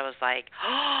because I was like,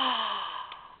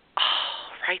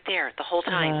 right there the whole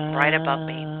time, right above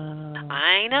me.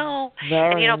 I know.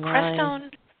 Very and Crestone,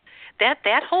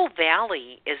 that whole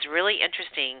valley is really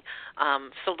interesting.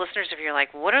 So listeners, if you're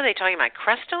like, what are they talking about?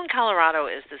 Crestone, Colorado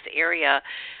is this area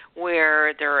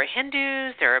where there are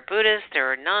Hindus, there are Buddhists,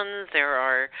 there are nuns,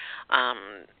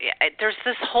 there's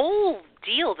this whole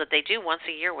deal that they do once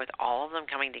a year with all of them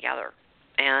coming together.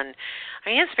 And I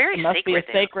mean, it's very sacred. It must be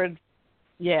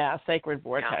a sacred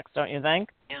vortex, don't you think?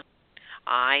 Yeah,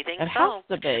 I think it so. It has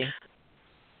to be.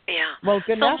 Yeah. Well,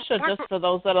 Ganesha, just for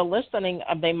those that are listening,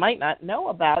 they might not know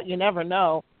about. You never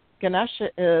know.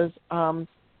 Ganesha is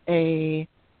a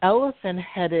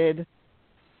elephant-headed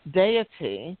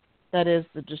deity that is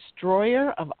the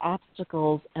destroyer of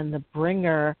obstacles and the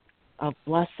bringer of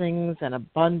blessings and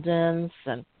abundance,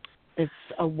 and he's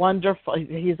a wonderful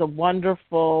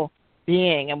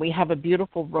being. And we have a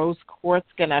beautiful rose quartz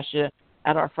Ganesha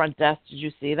at our front desk. Did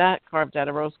you see that, carved out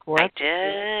of rose quartz? I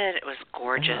did. It was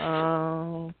gorgeous.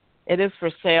 It is for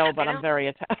sale, but I'm very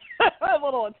attached. A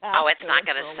little attached. Oh, it's not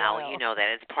going to sell. You know that.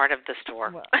 It's part of the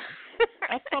store. Well,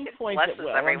 at some point it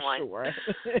will, everyone. I'm sure.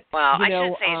 Well, I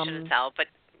shouldn't say it shouldn't sell, but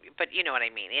but you know what I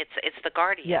mean. It's the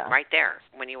guardian Yeah. right there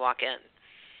when you walk in.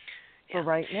 For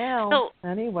right now, So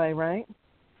anyway, right?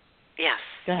 yes,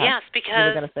 Go ahead. yes, You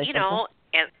were because going to say something?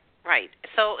 and right.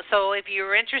 So if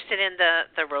you're interested in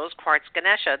the rose quartz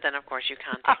Ganesha, then of course you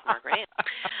contact Margaret Ann.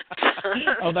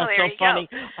 Oh, that's there so you funny.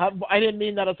 go. I didn't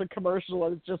mean that as a commercial.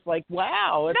 It's just like,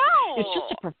 wow. It's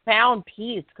just No. a profound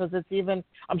piece because it's even,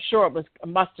 I'm sure it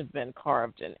must have been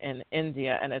carved in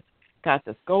India, and it's got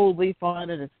this gold leaf on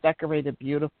it. It's decorated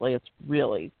beautifully. It's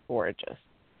really gorgeous.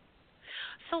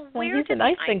 So So where it's a did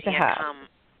nice the thing to idea have. come?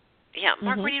 Yeah,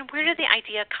 Margaret Ann, where did the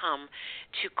idea come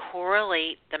to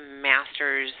correlate the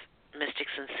masters,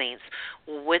 mystics, and saints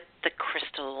with the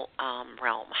crystal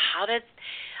realm? How did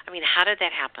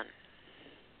that happen?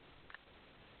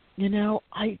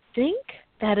 I think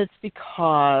that it's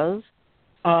because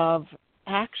of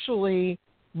actually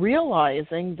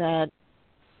realizing that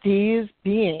these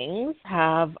beings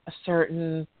have a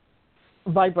certain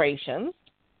vibrations.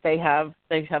 They have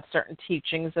certain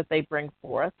teachings that they bring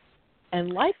forth,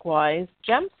 and likewise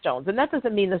gemstones. And that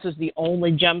doesn't mean this is the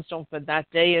only gemstone for that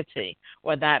deity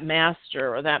or that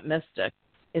master or that mystic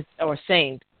or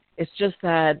saint. It's just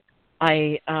that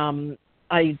I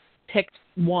picked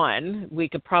one. We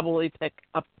could probably pick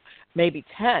up maybe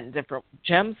 10 different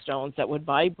gemstones that would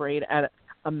vibrate at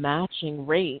a matching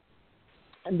rate.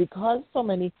 And because so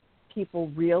many people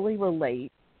really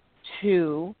relate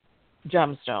to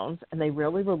gemstones and they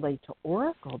really relate to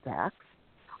oracle decks,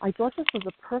 I thought this was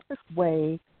a perfect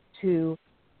way to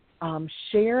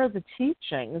share the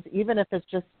teachings, even if it's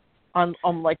just on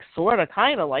like sort of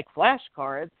kind of like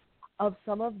flashcards of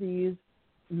some of these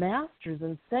masters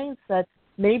and saints that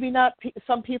maybe not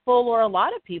some people or a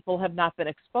lot of people have not been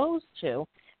exposed to,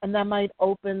 and that might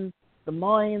open the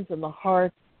minds and the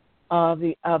hearts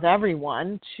of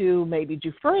everyone to maybe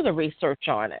do further research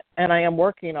on it. And I am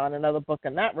working on another book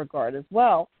in that regard as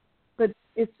well. But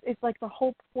it's like the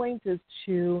whole point is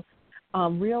to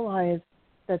realize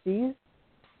that these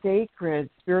sacred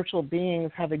spiritual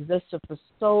beings have existed for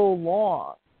so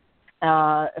long,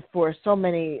 for so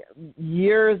many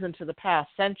years into the past,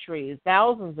 centuries,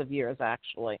 thousands of years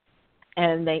actually,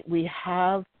 and we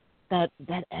have that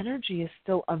energy is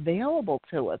still available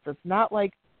to us. It's not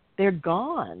like they're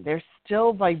gone. They're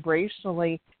still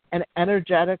vibrationally and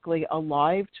energetically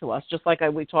alive to us, just like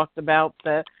we talked about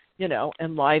the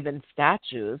enlivened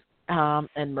statues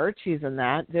and murtis and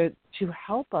that. They're to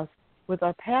help us with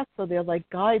our path, so they're like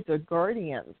guides or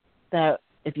guardians that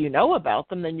if you know about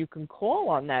them, then you can call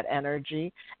on that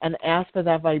energy and ask for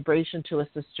that vibration to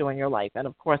assist you in your life. And,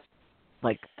 of course,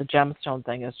 like the gemstone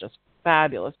thing is just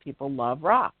fabulous. People love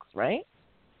rocks, right?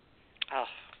 Oh,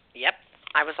 yep.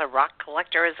 I was a rock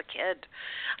collector as a kid.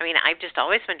 I mean, I've just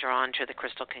always been drawn to the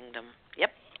crystal kingdom.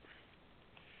 Yep.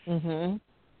 Mhm.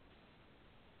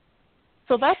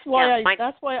 So that's why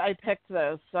I picked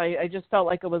this. I just felt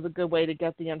like it was a good way to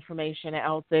get the information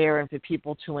out there and for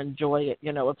people to enjoy it.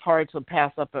 It's hard to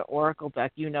pass up an oracle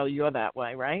deck. You're that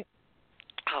way, right?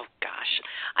 Oh gosh,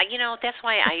 that's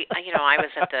why I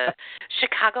was at the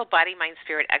Chicago Body Mind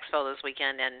Spirit Expo this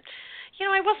weekend, and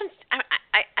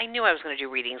I knew I was going to do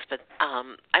readings, but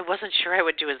I wasn't sure I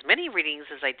would do as many readings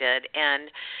as I did,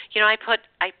 and I put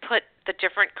the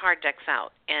different card decks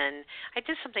out, and I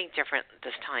did something different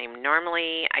this time.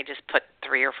 Normally, I just put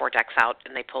 3 or 4 decks out,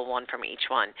 and they pull one from each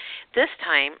one. This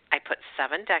time, I put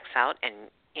 7 decks out, and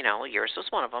yours was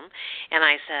one of them, and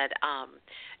I said,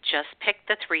 just pick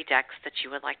the 3 decks that you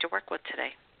would like to work with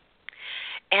today.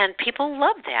 And people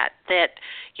love that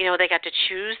they got to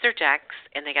choose their decks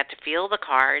and they got to feel the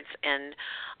cards. And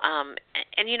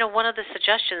one of the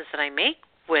suggestions that I make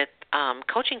with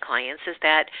coaching clients is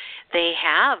that they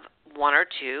have 1 or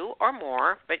 2 or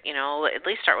more, but, at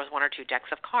least start with 1 or 2 decks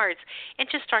of cards and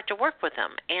just start to work with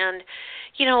them. And,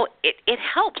 it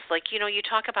helps. Like, you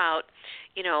talk about,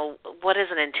 what is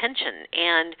an intention?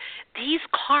 And these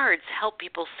cards help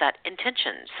people set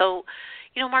intention. So,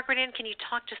 Margaret Ann, can you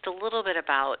talk just a little bit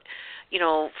about,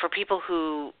 for people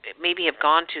who maybe have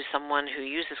gone to someone who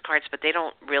uses cards, but they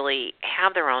don't really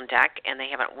have their own deck and they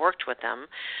haven't worked with them.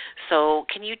 So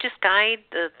can you just guide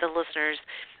the listeners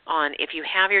on, if you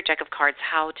have your deck of cards,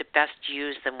 how to best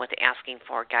use them with asking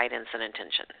for guidance and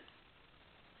intention?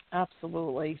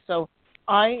 Absolutely. So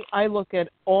I look at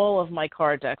all of my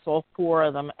card decks, all 4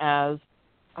 of them, as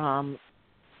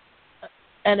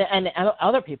and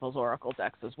other people's oracle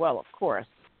decks as well, of course,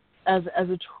 as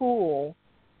a tool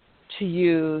to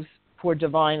use for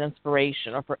divine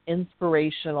inspiration or for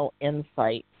inspirational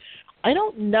insight. I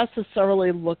don't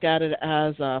necessarily look at it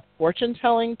as a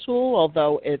fortune-telling tool,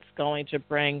 although it's going to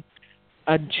bring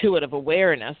intuitive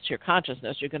awareness to your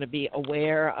consciousness. You're going to be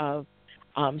aware of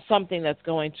something that's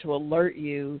going to alert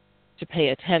you to pay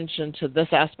attention to this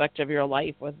aspect of your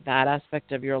life or that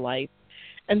aspect of your life.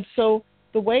 And so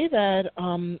the way that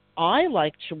I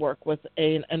like to work with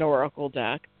an oracle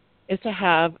deck is to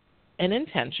have an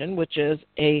intention, which is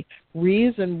a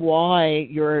reason why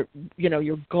your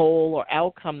goal or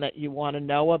outcome that you want to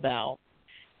know about,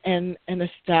 and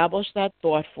establish that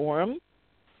thought for them.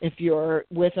 If you're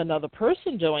with another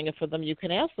person doing it for them, you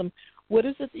can ask them, what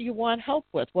is it that you want help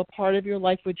with? What part of your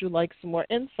life would you like some more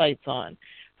insights on?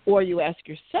 Or you ask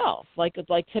yourself, like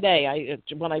today,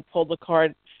 when I pulled the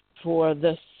card for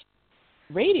this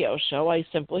radio show, I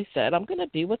simply said, I'm going to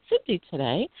be with Cindy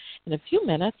today in a few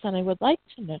minutes, and I would like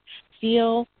to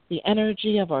feel the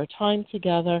energy of our time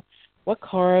together. What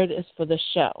card is for this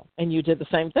show? And you did the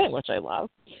same thing, which I love.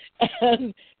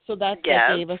 And so that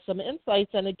gave us some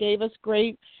insights, and it gave us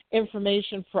great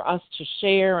information for us to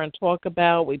share and talk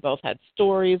about. We both had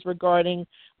stories regarding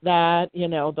that,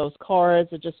 those cards.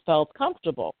 It just felt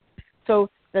comfortable. So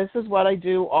this is what I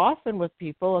do often with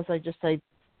people, is I just say,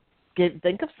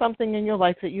 think of something in your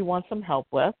life that you want some help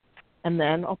with, and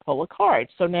then I'll pull a card.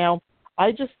 So now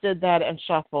I just did that and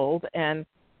shuffled, and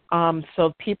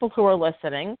so people who are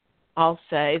listening, I'll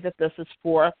say that this is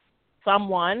for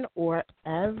someone or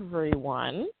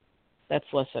everyone that's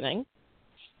listening.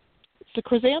 It's the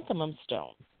chrysanthemum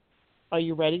stone. Are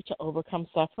you ready to overcome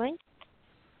suffering?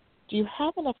 Do you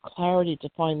have enough clarity to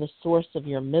find the source of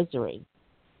your misery?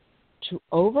 To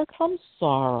overcome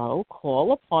sorrow,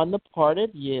 call upon the part of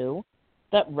you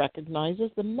that recognizes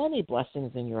the many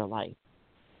blessings in your life.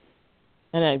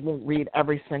 And I won't read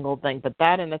every single thing, but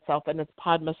that in itself, and it's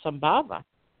Padmasambhava,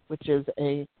 which is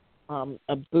a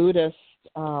Buddhist,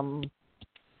 how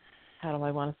do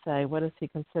I want to say, what is he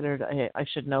considered? I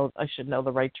should know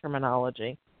the right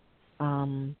terminology.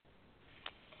 Padmasambhava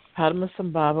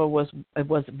was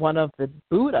one of the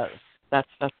Buddhas. That's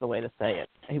the way to say it.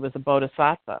 He was a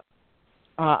bodhisattva.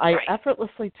 I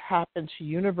effortlessly tap into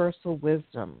universal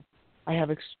wisdom. I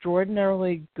have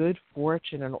extraordinarily good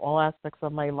fortune in all aspects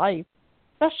of my life,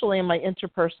 especially in my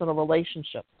interpersonal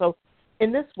relationships. So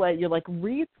in this way, you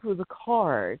read through the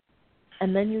card,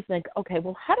 and then you think, okay,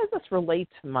 well, how does this relate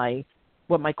to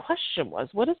what my question was?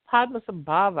 What does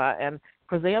Padmasambhava and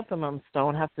chrysanthemum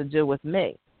stone have to do with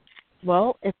me?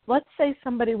 Well, if let's say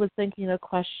somebody was thinking a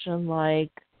question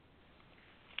like,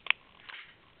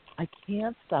 I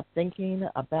can't stop thinking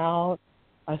about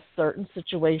a certain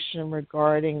situation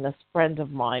regarding this friend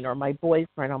of mine or my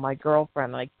boyfriend or my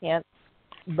girlfriend. I can't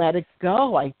let it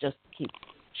go. I just keep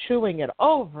chewing it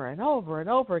over and over and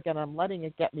over again. I'm letting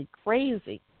it get me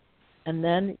crazy. And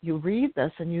then you read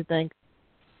this and you think,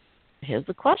 here's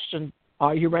the question.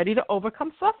 Are you ready to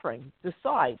overcome suffering?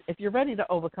 Decide. If you're ready to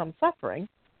overcome suffering,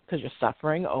 because you're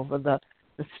suffering over the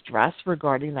stress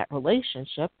regarding that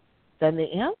relationship, then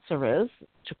the answer is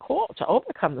to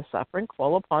overcome the suffering,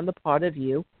 call upon the part of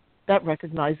you that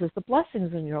recognizes the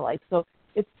blessings in your life. So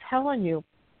it's telling you,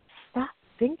 stop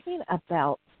thinking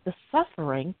about the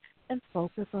suffering and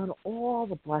focus on all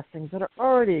the blessings that are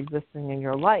already existing in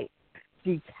your life.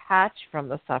 Detach from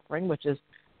the suffering, which is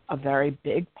a very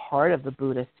big part of the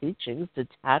Buddhist teachings,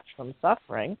 detach from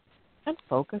suffering, and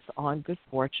focus on good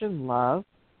fortune, love,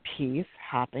 peace,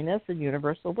 happiness, and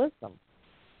universal wisdom.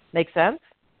 Make sense?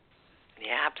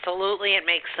 Yeah, absolutely. It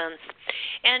makes sense.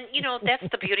 And, that's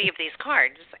the beauty of these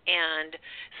cards. And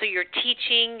so you're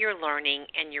teaching, you're learning,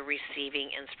 and you're receiving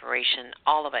inspiration,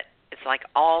 all of it. It's like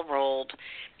all rolled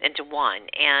into one.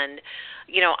 And,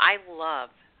 I love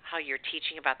how you're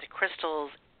teaching about the crystals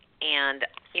and,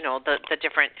 the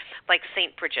different, like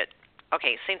St. Bridget.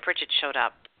 Okay, St. Bridget showed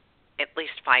up at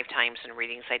least 5 times in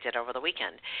readings I did over the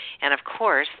weekend. And, of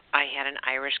course, I had an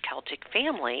Irish Celtic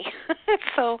family,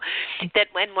 so that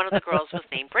when one of the girls was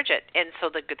named Bridget. And so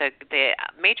the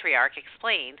matriarch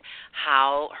explained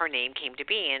how her name came to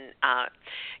be. And,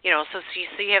 so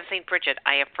you have St. Bridget.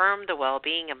 I affirm the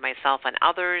well-being of myself and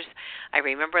others. I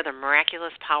remember the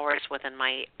miraculous powers within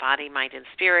my body, mind, and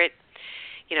spirit.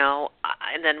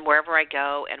 And then wherever I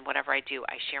go and whatever I do,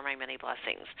 I share my many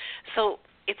blessings. So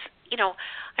it's,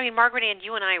 Margaret Ann,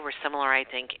 you and I were similar, I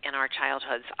think, in our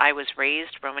childhoods. I was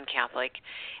raised Roman Catholic,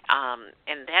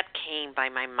 and that came by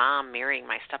my mom marrying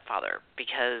my stepfather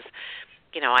because,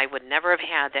 I would never have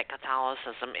had that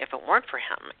Catholicism if it weren't for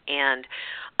him. And,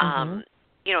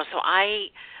 so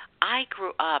I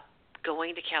grew up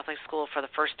going to Catholic school for the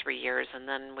first 3 years, and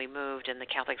then we moved, and the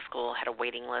Catholic school had a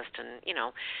waiting list, and,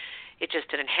 it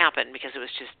just didn't happen because it was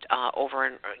just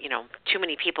too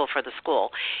many people for the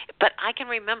school. But I can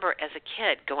remember as a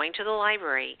kid going to the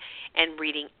library and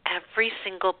reading every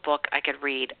single book I could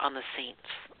read on the saints.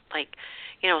 like,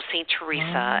 Saint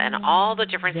Teresa and all the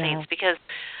different yes. saints, because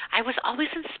I was always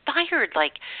inspired.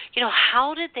 Like,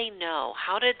 how did they know?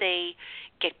 How did they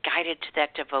get guided to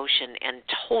that devotion and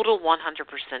total 100%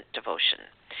 devotion?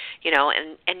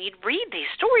 And you'd read these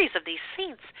stories of these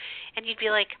saints, and you'd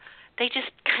be like, they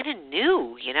just kind of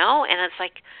knew, and it's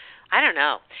like, I don't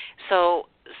know. So,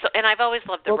 and I've always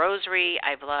loved the rosary.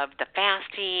 I've loved the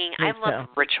fasting. I love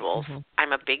rituals. Mm-hmm.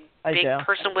 I'm a big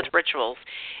person with rituals,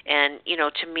 and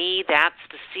to me, that's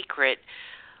the secret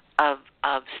of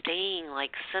staying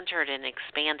like centered and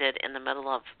expanded in the middle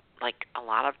of like a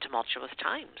lot of tumultuous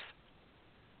times.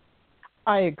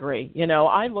 I agree.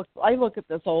 I look at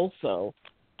this also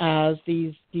as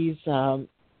these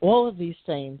all of these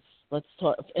saints. Let's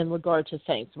talk in regard to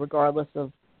saints, regardless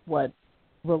of what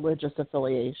religious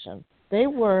affiliation. They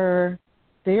were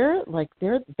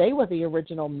the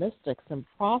original mystics and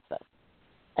prophets,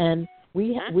 and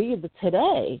we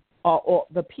today, all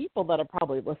the people that are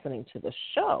probably listening to the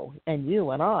show, and you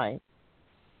and I,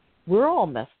 we're all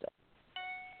mystics.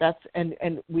 And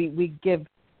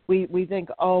we think,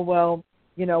 oh well,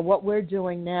 what we're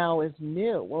doing now is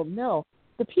new. Well, no.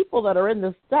 The people that are in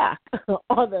this deck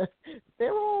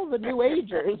they're all the New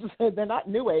Agers. They're not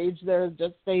New Age. They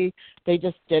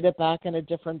just did it back in a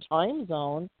different time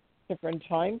zone, different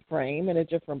time frame, in a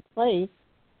different place.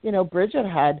 Bridget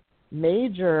had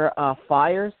major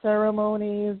fire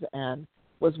ceremonies and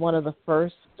was one of the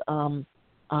first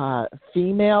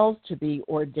females to be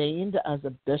ordained as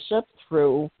a bishop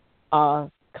through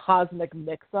cosmic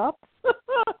mix-up.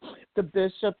 The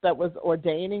bishop that was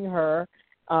ordaining her,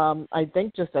 I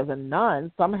think just as a nun,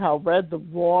 somehow read the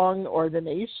wrong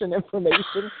ordination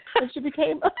information, and she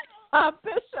became a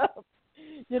bishop.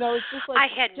 It's just like I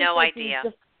had no idea.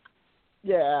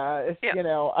 I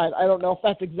don't know if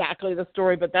that's exactly the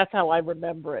story, but that's how I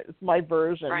remember it. It's my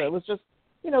version. Right. It was just,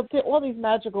 all these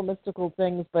magical, mystical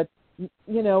things, but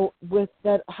with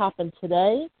that happened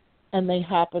today, and they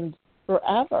happened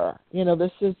forever.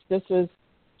 This is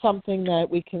something that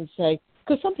we can say.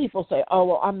 Because some people say, "Oh,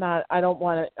 well, I'm not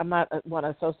want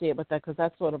to associate with that because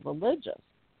that's sort of religious."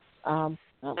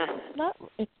 It's not.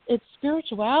 It's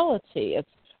spirituality. It's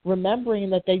remembering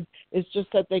that it's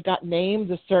just that they got named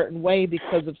a certain way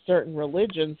because of certain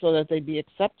religions, so that they'd be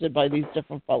accepted by these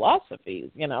different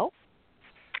philosophies.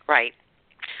 Right.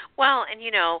 Well, and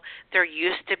there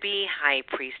used to be high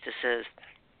priestesses.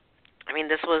 I mean,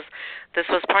 this was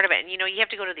part of it. And, you have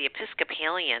to go to the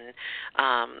Episcopalian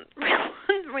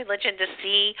religion to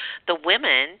see the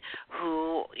women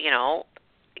who,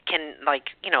 can,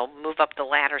 move up the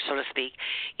ladder, so to speak.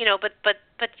 But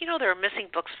there are missing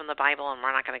books from the Bible, and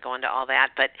we're not going to go into all that.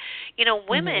 But,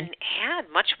 women had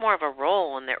much more of a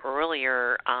role in the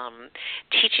earlier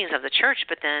teachings of the church,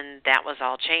 but then that was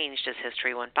all changed as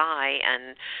history went by.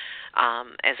 And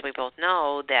as we both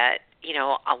know, that,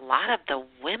 a lot of the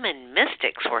women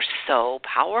mystics were so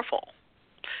powerful,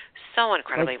 so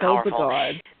incredibly powerful.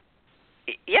 Hildegard.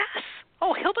 Yes.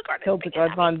 Oh, Hildegard.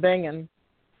 Hildegard von Bingen.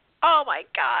 Oh, my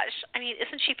gosh. I mean,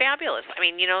 isn't she fabulous? I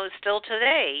mean, still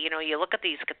today, you look at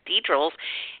these cathedrals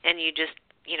and you just,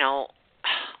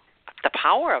 the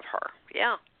power of her.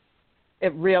 Yeah.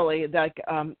 It really,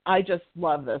 I just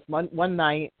love this. One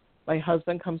night, my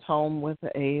husband comes home with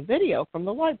a video from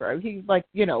the library. He,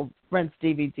 rents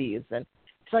DVDs. And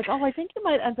he's like, oh, I think you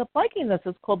might end up liking this.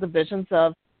 It's called The Visions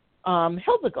of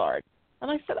Hildegard.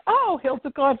 And I said, oh,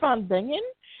 Hildegard von Bingen?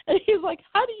 And he's like,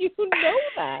 how do you know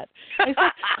that? I said,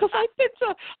 because I've been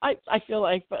to, I feel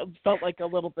like, felt like a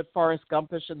little bit Forrest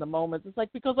Gumpish in the moment. It's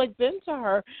like, because I've been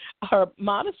to her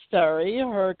monastery,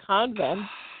 her convent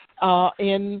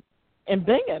in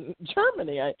Bingen,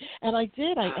 Germany. I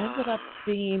ended up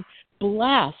being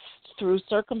blessed through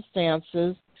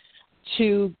circumstances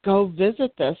to go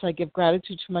visit this. I give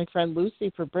gratitude to my friend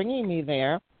Lucy for bringing me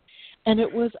there. And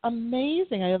it was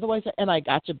amazing. I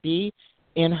got to be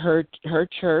in her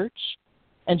church,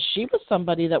 and she was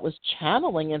somebody that was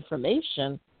channeling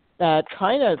information that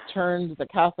kind of turned the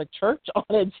Catholic Church on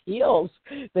its heels.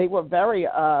 They were very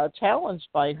challenged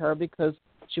by her because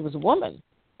she was a woman,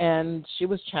 and she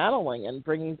was channeling and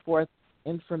bringing forth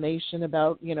information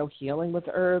about, healing with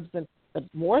herbs, but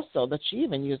more so that she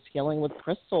even used healing with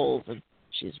crystals, and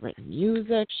she's written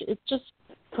music. It's just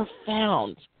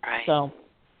profound. Right. So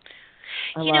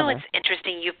it's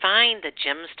interesting. You find the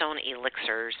gemstone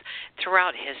elixirs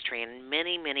throughout history in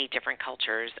many, many different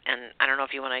cultures. And I don't know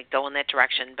if you want to go in that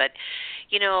direction, but,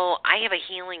 I have a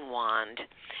healing wand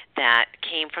that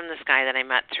came from this guy that I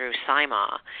met through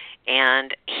Sima.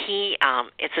 And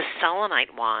it's a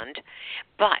selenite wand,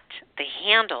 but the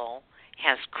handle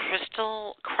has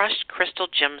crushed crystal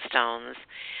gemstones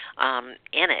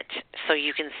in it, so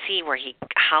you can see where he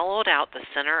hollowed out the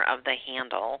center of the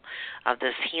handle of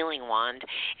this healing wand,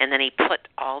 and then he put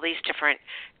all these different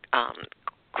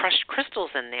crushed crystals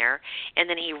in there, and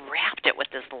then he wrapped it with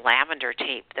this lavender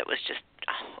tape that was just,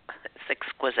 it's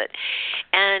exquisite.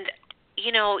 And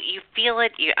you feel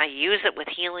it. I use it with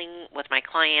healing with my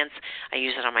clients. I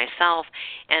use it on myself,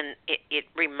 and it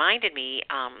reminded me,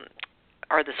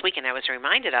 or this weekend I was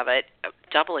reminded of it,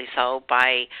 doubly so,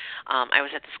 by I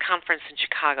was at this conference in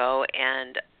Chicago,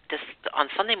 and on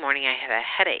Sunday morning I had a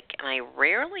headache, and I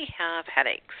rarely have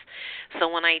headaches. So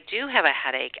when I do have a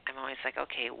headache, I'm always like,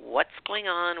 okay, what's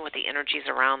going on with the energies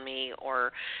around me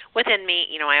or within me?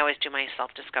 I always do my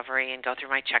self-discovery and go through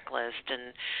my checklist,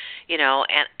 and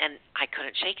and I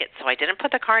couldn't shake it. So I didn't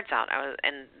put the cards out.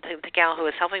 And the gal who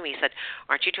was helping me said,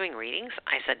 "Aren't you doing readings?"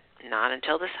 I said, "Not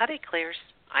until this headache clears."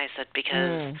 I said,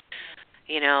 because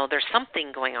there's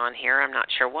something going on here. I'm not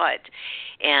sure what.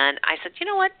 And I said, you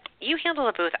know what? You handle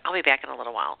the booth. I'll be back in a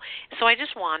little while. So I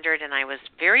just wandered, and I was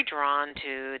very drawn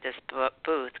to this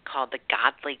booth called the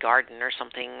Godly Garden or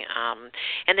something.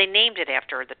 And they named it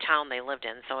after the town they lived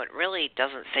in, so it really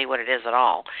doesn't say what it is at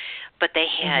all. But they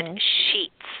had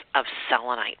sheets of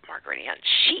selenite, Margaret Ann,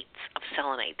 sheets of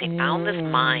selenite. They found this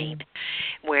mine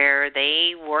where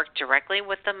they worked directly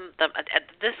with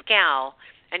this gal.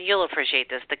 And you'll appreciate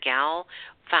this. The gal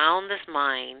found this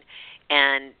mine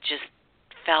and just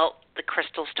felt the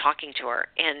crystals talking to her.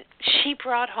 And she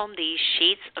brought home these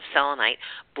sheets of selenite,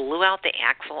 blew out the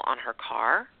axle on her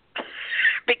car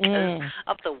because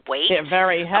of the weight. They're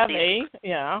very heavy,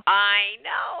 yeah. I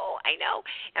know.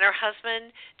 And her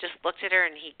husband just looked at her,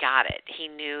 and he got it. He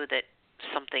knew that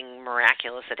something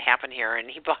miraculous had happened here, and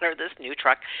he bought her this new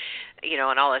truck,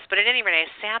 and all this. But at any rate, I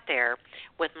sat there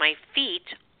with my feet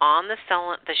on the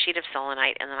sheet of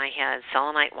selenite, and then I had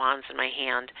selenite wands in my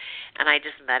hand, and I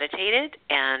just meditated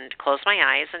and closed my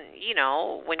eyes.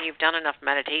 And when you've done enough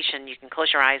meditation, you can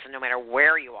close your eyes, and no matter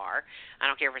where you are, I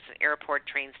don't care if it's an airport,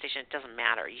 train station, it doesn't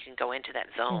matter. You can go into that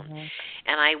zone.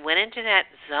 And I went into that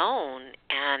zone,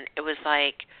 and it was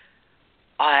like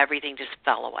everything just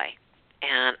fell away.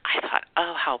 And I thought,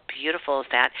 oh, how beautiful is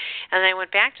that? And then I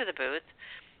went back to the booth,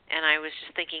 and I was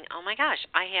just thinking, oh, my gosh,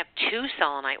 I have 2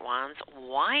 selenite wands.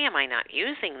 Why am I not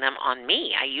using them on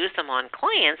me? I use them on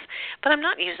clients, but I'm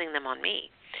not using them on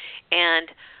me.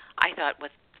 And I thought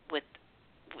with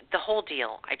the whole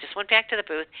deal, I just went back to the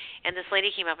booth, and this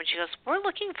lady came up, and she goes, we're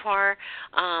looking for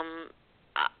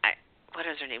what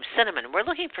is her name? Cinnamon. We're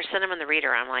looking for Cinnamon the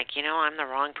Reader. I'm like, I'm the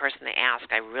wrong person to ask.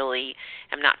 I really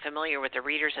am not familiar with the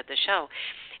readers at the show.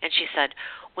 And she said,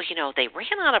 well, they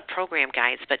ran out of program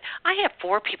guides, but I have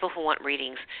 4 people who want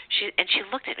readings. She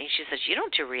looked at me, and she says, you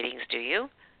don't do readings, do you?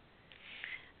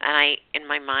 And in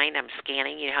my mind, I'm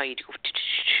scanning, how you do,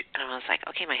 and I was like,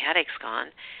 okay, my headache's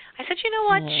gone. I said, you know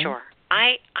what? Sure.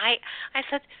 I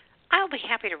said, I'll be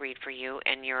happy to read for you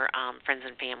and your friends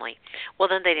and family. Well,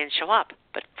 then they didn't show up,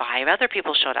 but 5 other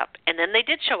people showed up, and then they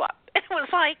did show up. It was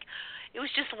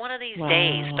just one of these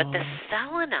days. But the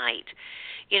selenite,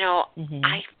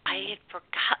 I had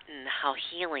forgotten how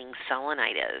healing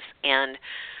selenite is, and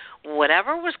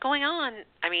whatever was going on,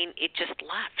 it just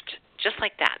left, just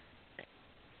like that.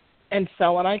 And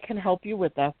selenite can help you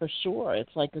with that for sure.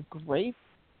 It's like a great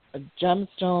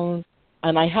gemstone.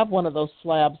 And I have one of those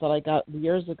slabs that I got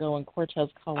years ago in Cortez,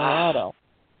 Colorado.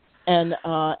 And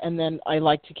then I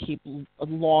like to keep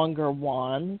longer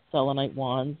wands, selenite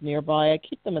wands, nearby. I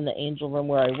keep them in the angel room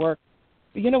where I work.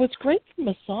 But, it's great for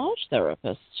massage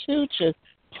therapists, too, to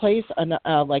place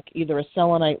like either a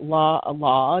selenite a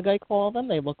log, I call them.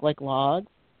 They look like logs,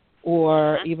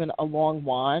 or even a long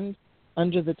wand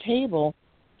under the table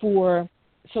so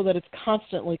that it's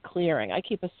constantly clearing. I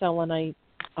keep a selenite.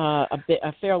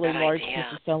 A fairly large piece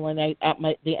of selenite at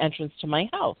the entrance to my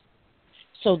house,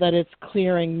 so that it's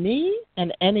clearing me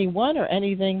and anyone or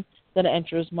anything that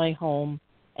enters my home,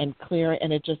 and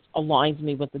it just aligns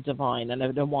me with the divine, and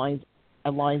it aligns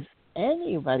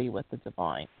anybody with the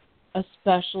divine,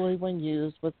 especially when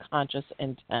used with conscious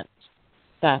intent.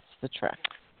 That's the trick.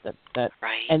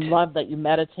 Right. And love that you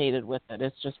meditated with it.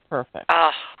 It's just perfect.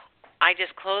 I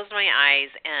just closed my eyes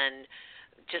and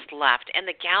just left, and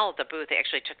the gal at the booth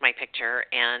actually took my picture,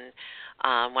 and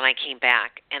when I came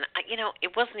back, and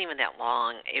it wasn't even that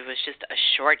long. It was just a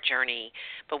short journey,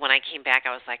 but when I came back,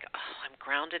 I was like, oh, I'm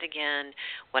grounded again.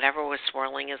 Whatever was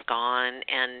swirling is gone,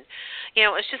 and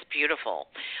it was just beautiful.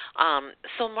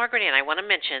 So Margaret Ann, I want to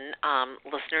mention,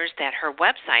 listeners, that her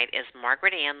website is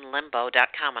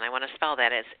margaretannlembo.com, and I want to spell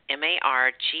that as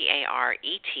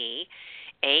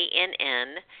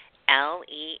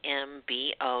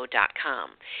MargaretAnnLembo.com.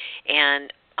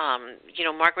 And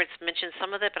Margaret's mentioned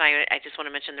some of it, but I just want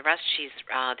to mention the rest. She's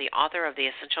the author of The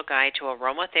Essential Guide to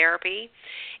Aromatherapy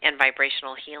and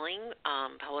Vibrational Healing,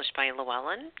 published by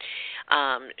Llewellyn.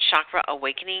 Chakra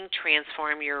Awakening,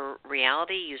 Transform Your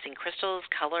Reality Using Crystals,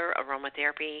 Color,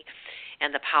 Aromatherapy,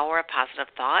 and the Power of Positive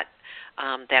Thought.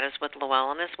 That is with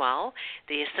Llewellyn as well.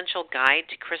 The Essential Guide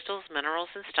to Crystals, Minerals,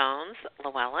 and Stones,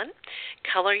 Llewellyn.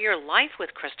 Color Your Life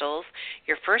with Crystals,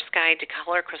 Your First Guide to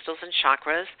Color Crystals and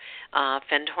Chakras,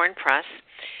 Findhorn Press.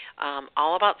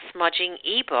 All About Smudging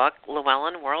ebook,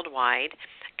 Llewellyn Worldwide.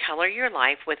 Color Your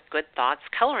Life with Good Thoughts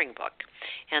coloring book.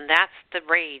 And that's the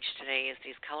rage today, is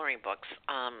these coloring books.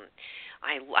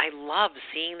 I love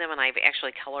seeing them, and I've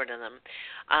actually colored in them.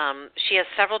 She has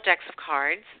several decks of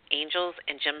cards, Angels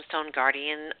and Gemstone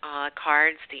Guardian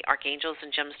cards, the Archangels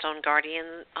and Gemstone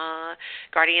Guardians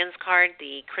card,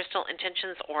 the Crystal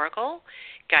Intentions Oracle,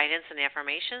 Guidance and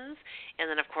Affirmations, and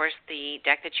then, of course, the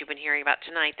deck that you've been hearing about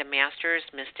tonight, the Masters,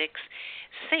 Mystics,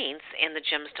 Saints, and the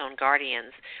Gemstone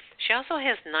Guardians. She also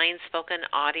has 9 spoken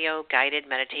audio guided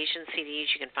meditation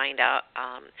CDs. You can find out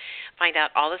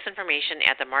all this information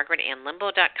at the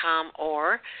margaretannlembo.com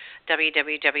or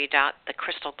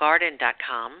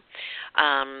www.thecrystalgarden.com.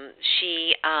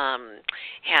 She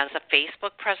has a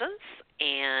Facebook presence.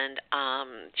 And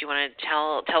do you want to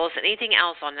tell us anything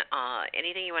else on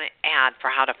anything you want to add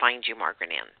for how to find you, Margaret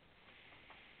Ann?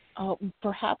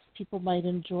 Perhaps people might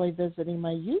enjoy visiting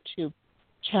my YouTube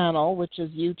channel, which is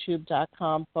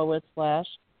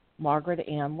youtube.com/Margaret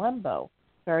Ann Lembo.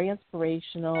 Very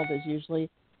inspirational. There's usually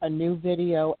a new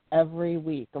video every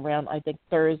week. Around, I think,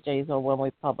 Thursdays are when we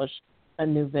publish a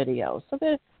new video. So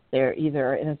they're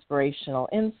either an inspirational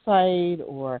insight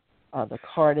or the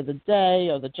card of the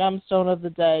day, or the gemstone of the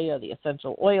day, or the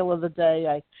essential oil of the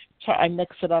day. I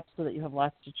mix it up so that you have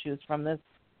lots to choose from. This,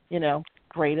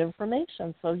 great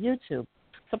information. So YouTube,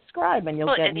 subscribe, and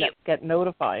you'll get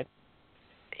notified.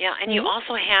 Yeah, and you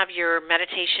also have your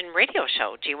meditation radio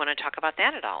show. Do you want to talk about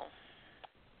that at all?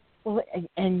 Well,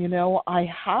 and I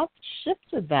have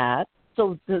shifted that.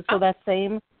 So that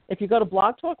same, if you go to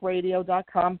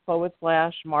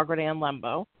blogtalkradio.com/Margaret Ann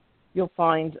Lembo, you'll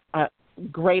find a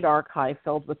great archive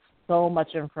filled with so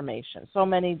much information, so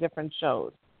many different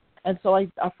shows. And so I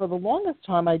for the longest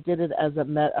time, I did it as a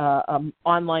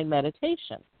online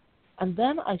meditation. And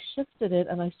then I shifted it,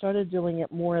 and I started doing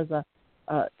it more as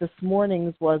this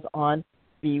morning's was on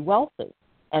Be Wealthy,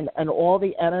 and all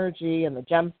the energy and the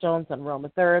gemstones and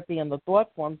aromatherapy and the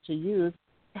thought forms to use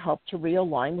to help to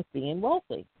realign with being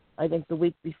wealthy. I think the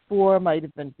week before might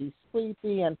have been Be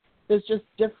Sleepy, and there's just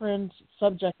different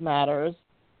subject matters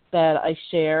that I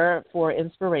share for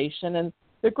inspiration, and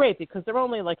they're great because they're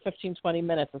only like 15, 20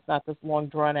 minutes. It's not this long,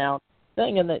 drawn-out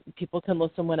thing, and that people can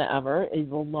listen whenever,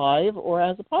 either live or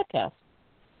as a podcast.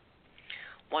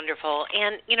 Wonderful.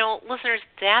 And, listeners,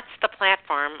 that's the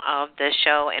platform of this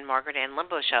show and Margaret Ann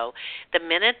Lembo show. The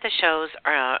minute the shows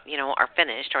are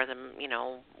finished, or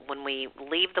when we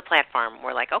leave the platform,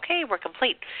 we're like, okay, we're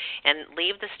complete, and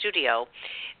leave the studio,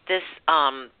 this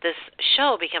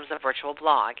show becomes a virtual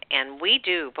blog, and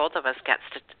both of us get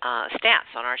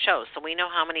stats on our shows, so we know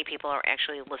how many people are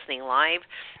actually listening live,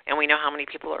 and we know how many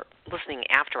people are listening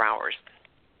after hours.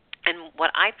 And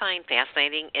what I find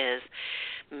fascinating is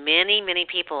many, many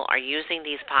people are using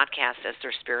these podcasts as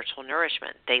their spiritual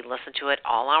nourishment. They listen to it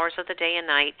all hours of the day and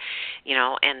night,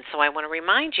 and so I want to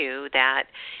remind you that,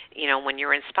 when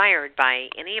you're inspired by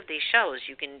any of these shows,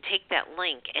 you can take that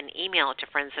link and email it to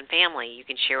friends and family. You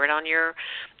can share it on your,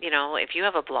 if you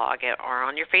have a blog or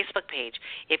on your Facebook page.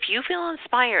 If you feel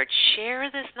inspired,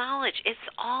 share this knowledge. It's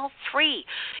all free.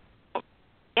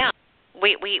 Yeah,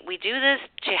 we do this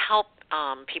to help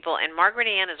people, and Margaret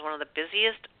Ann is one of the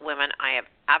busiest women I have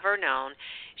ever known.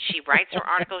 She writes her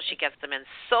articles. She gets them in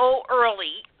so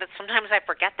early that sometimes I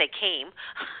forget they came.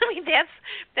 I mean,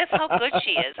 that's how good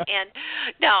she is. And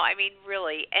no, I mean,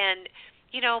 really. And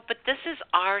but this is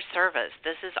our service.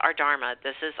 This is our dharma.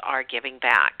 This is our giving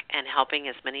back and helping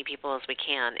as many people as we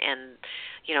can. And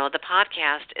the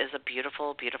podcast is a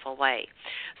beautiful, beautiful way.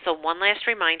 So one last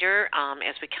reminder,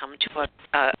 as we come to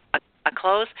a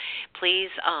close, please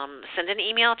send an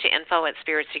email to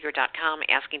info@spiritseeker.com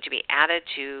asking to be added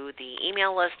to the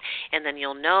email list, and then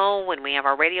you'll know when we have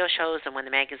our radio shows and when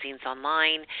the magazine's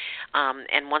online.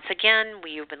 And once again,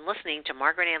 you've been listening to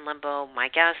Margaret Ann Lembo, my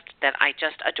guest that I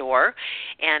just adore,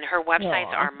 and her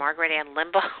websites are Margaret Ann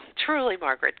Lembo, truly,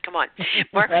 Margaret, come on,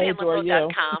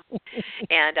 margaretannlembo.com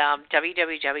and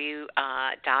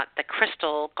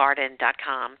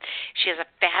www.thecrystalgarden.com. She has a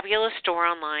fabulous store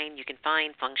online. You can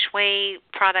find feng shui, Renee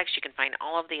products. You can find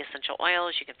all of the essential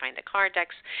oils. You can find the card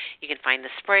decks. You can find the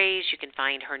sprays. You can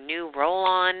find her new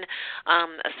roll-on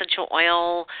essential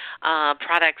oil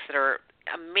products that are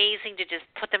amazing to just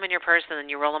put them in your purse, and then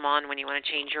you roll them on when you want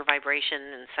to change your vibration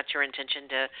and set your intention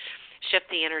to shift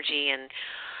the energy. And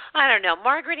I don't know,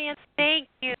 Margaret Ann, thank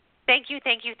you. Thank you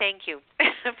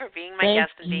for being my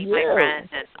guest and being my friend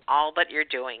and all that you're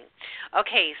doing.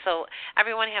 Okay, so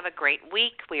everyone have a great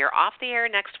week. We are off the air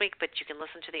next week, but you can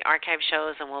listen to the archive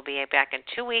shows, and we'll be back in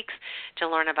 2 weeks to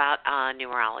learn about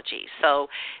numerology. So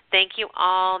thank you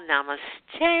all.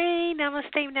 Namaste,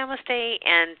 namaste, namaste,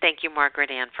 and thank you, Margaret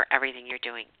Ann, for everything you're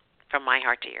doing from my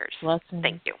heart to yours. Blessings.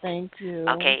 Thank you. Thank you.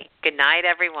 Okay, good night,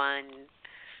 everyone.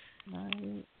 Night.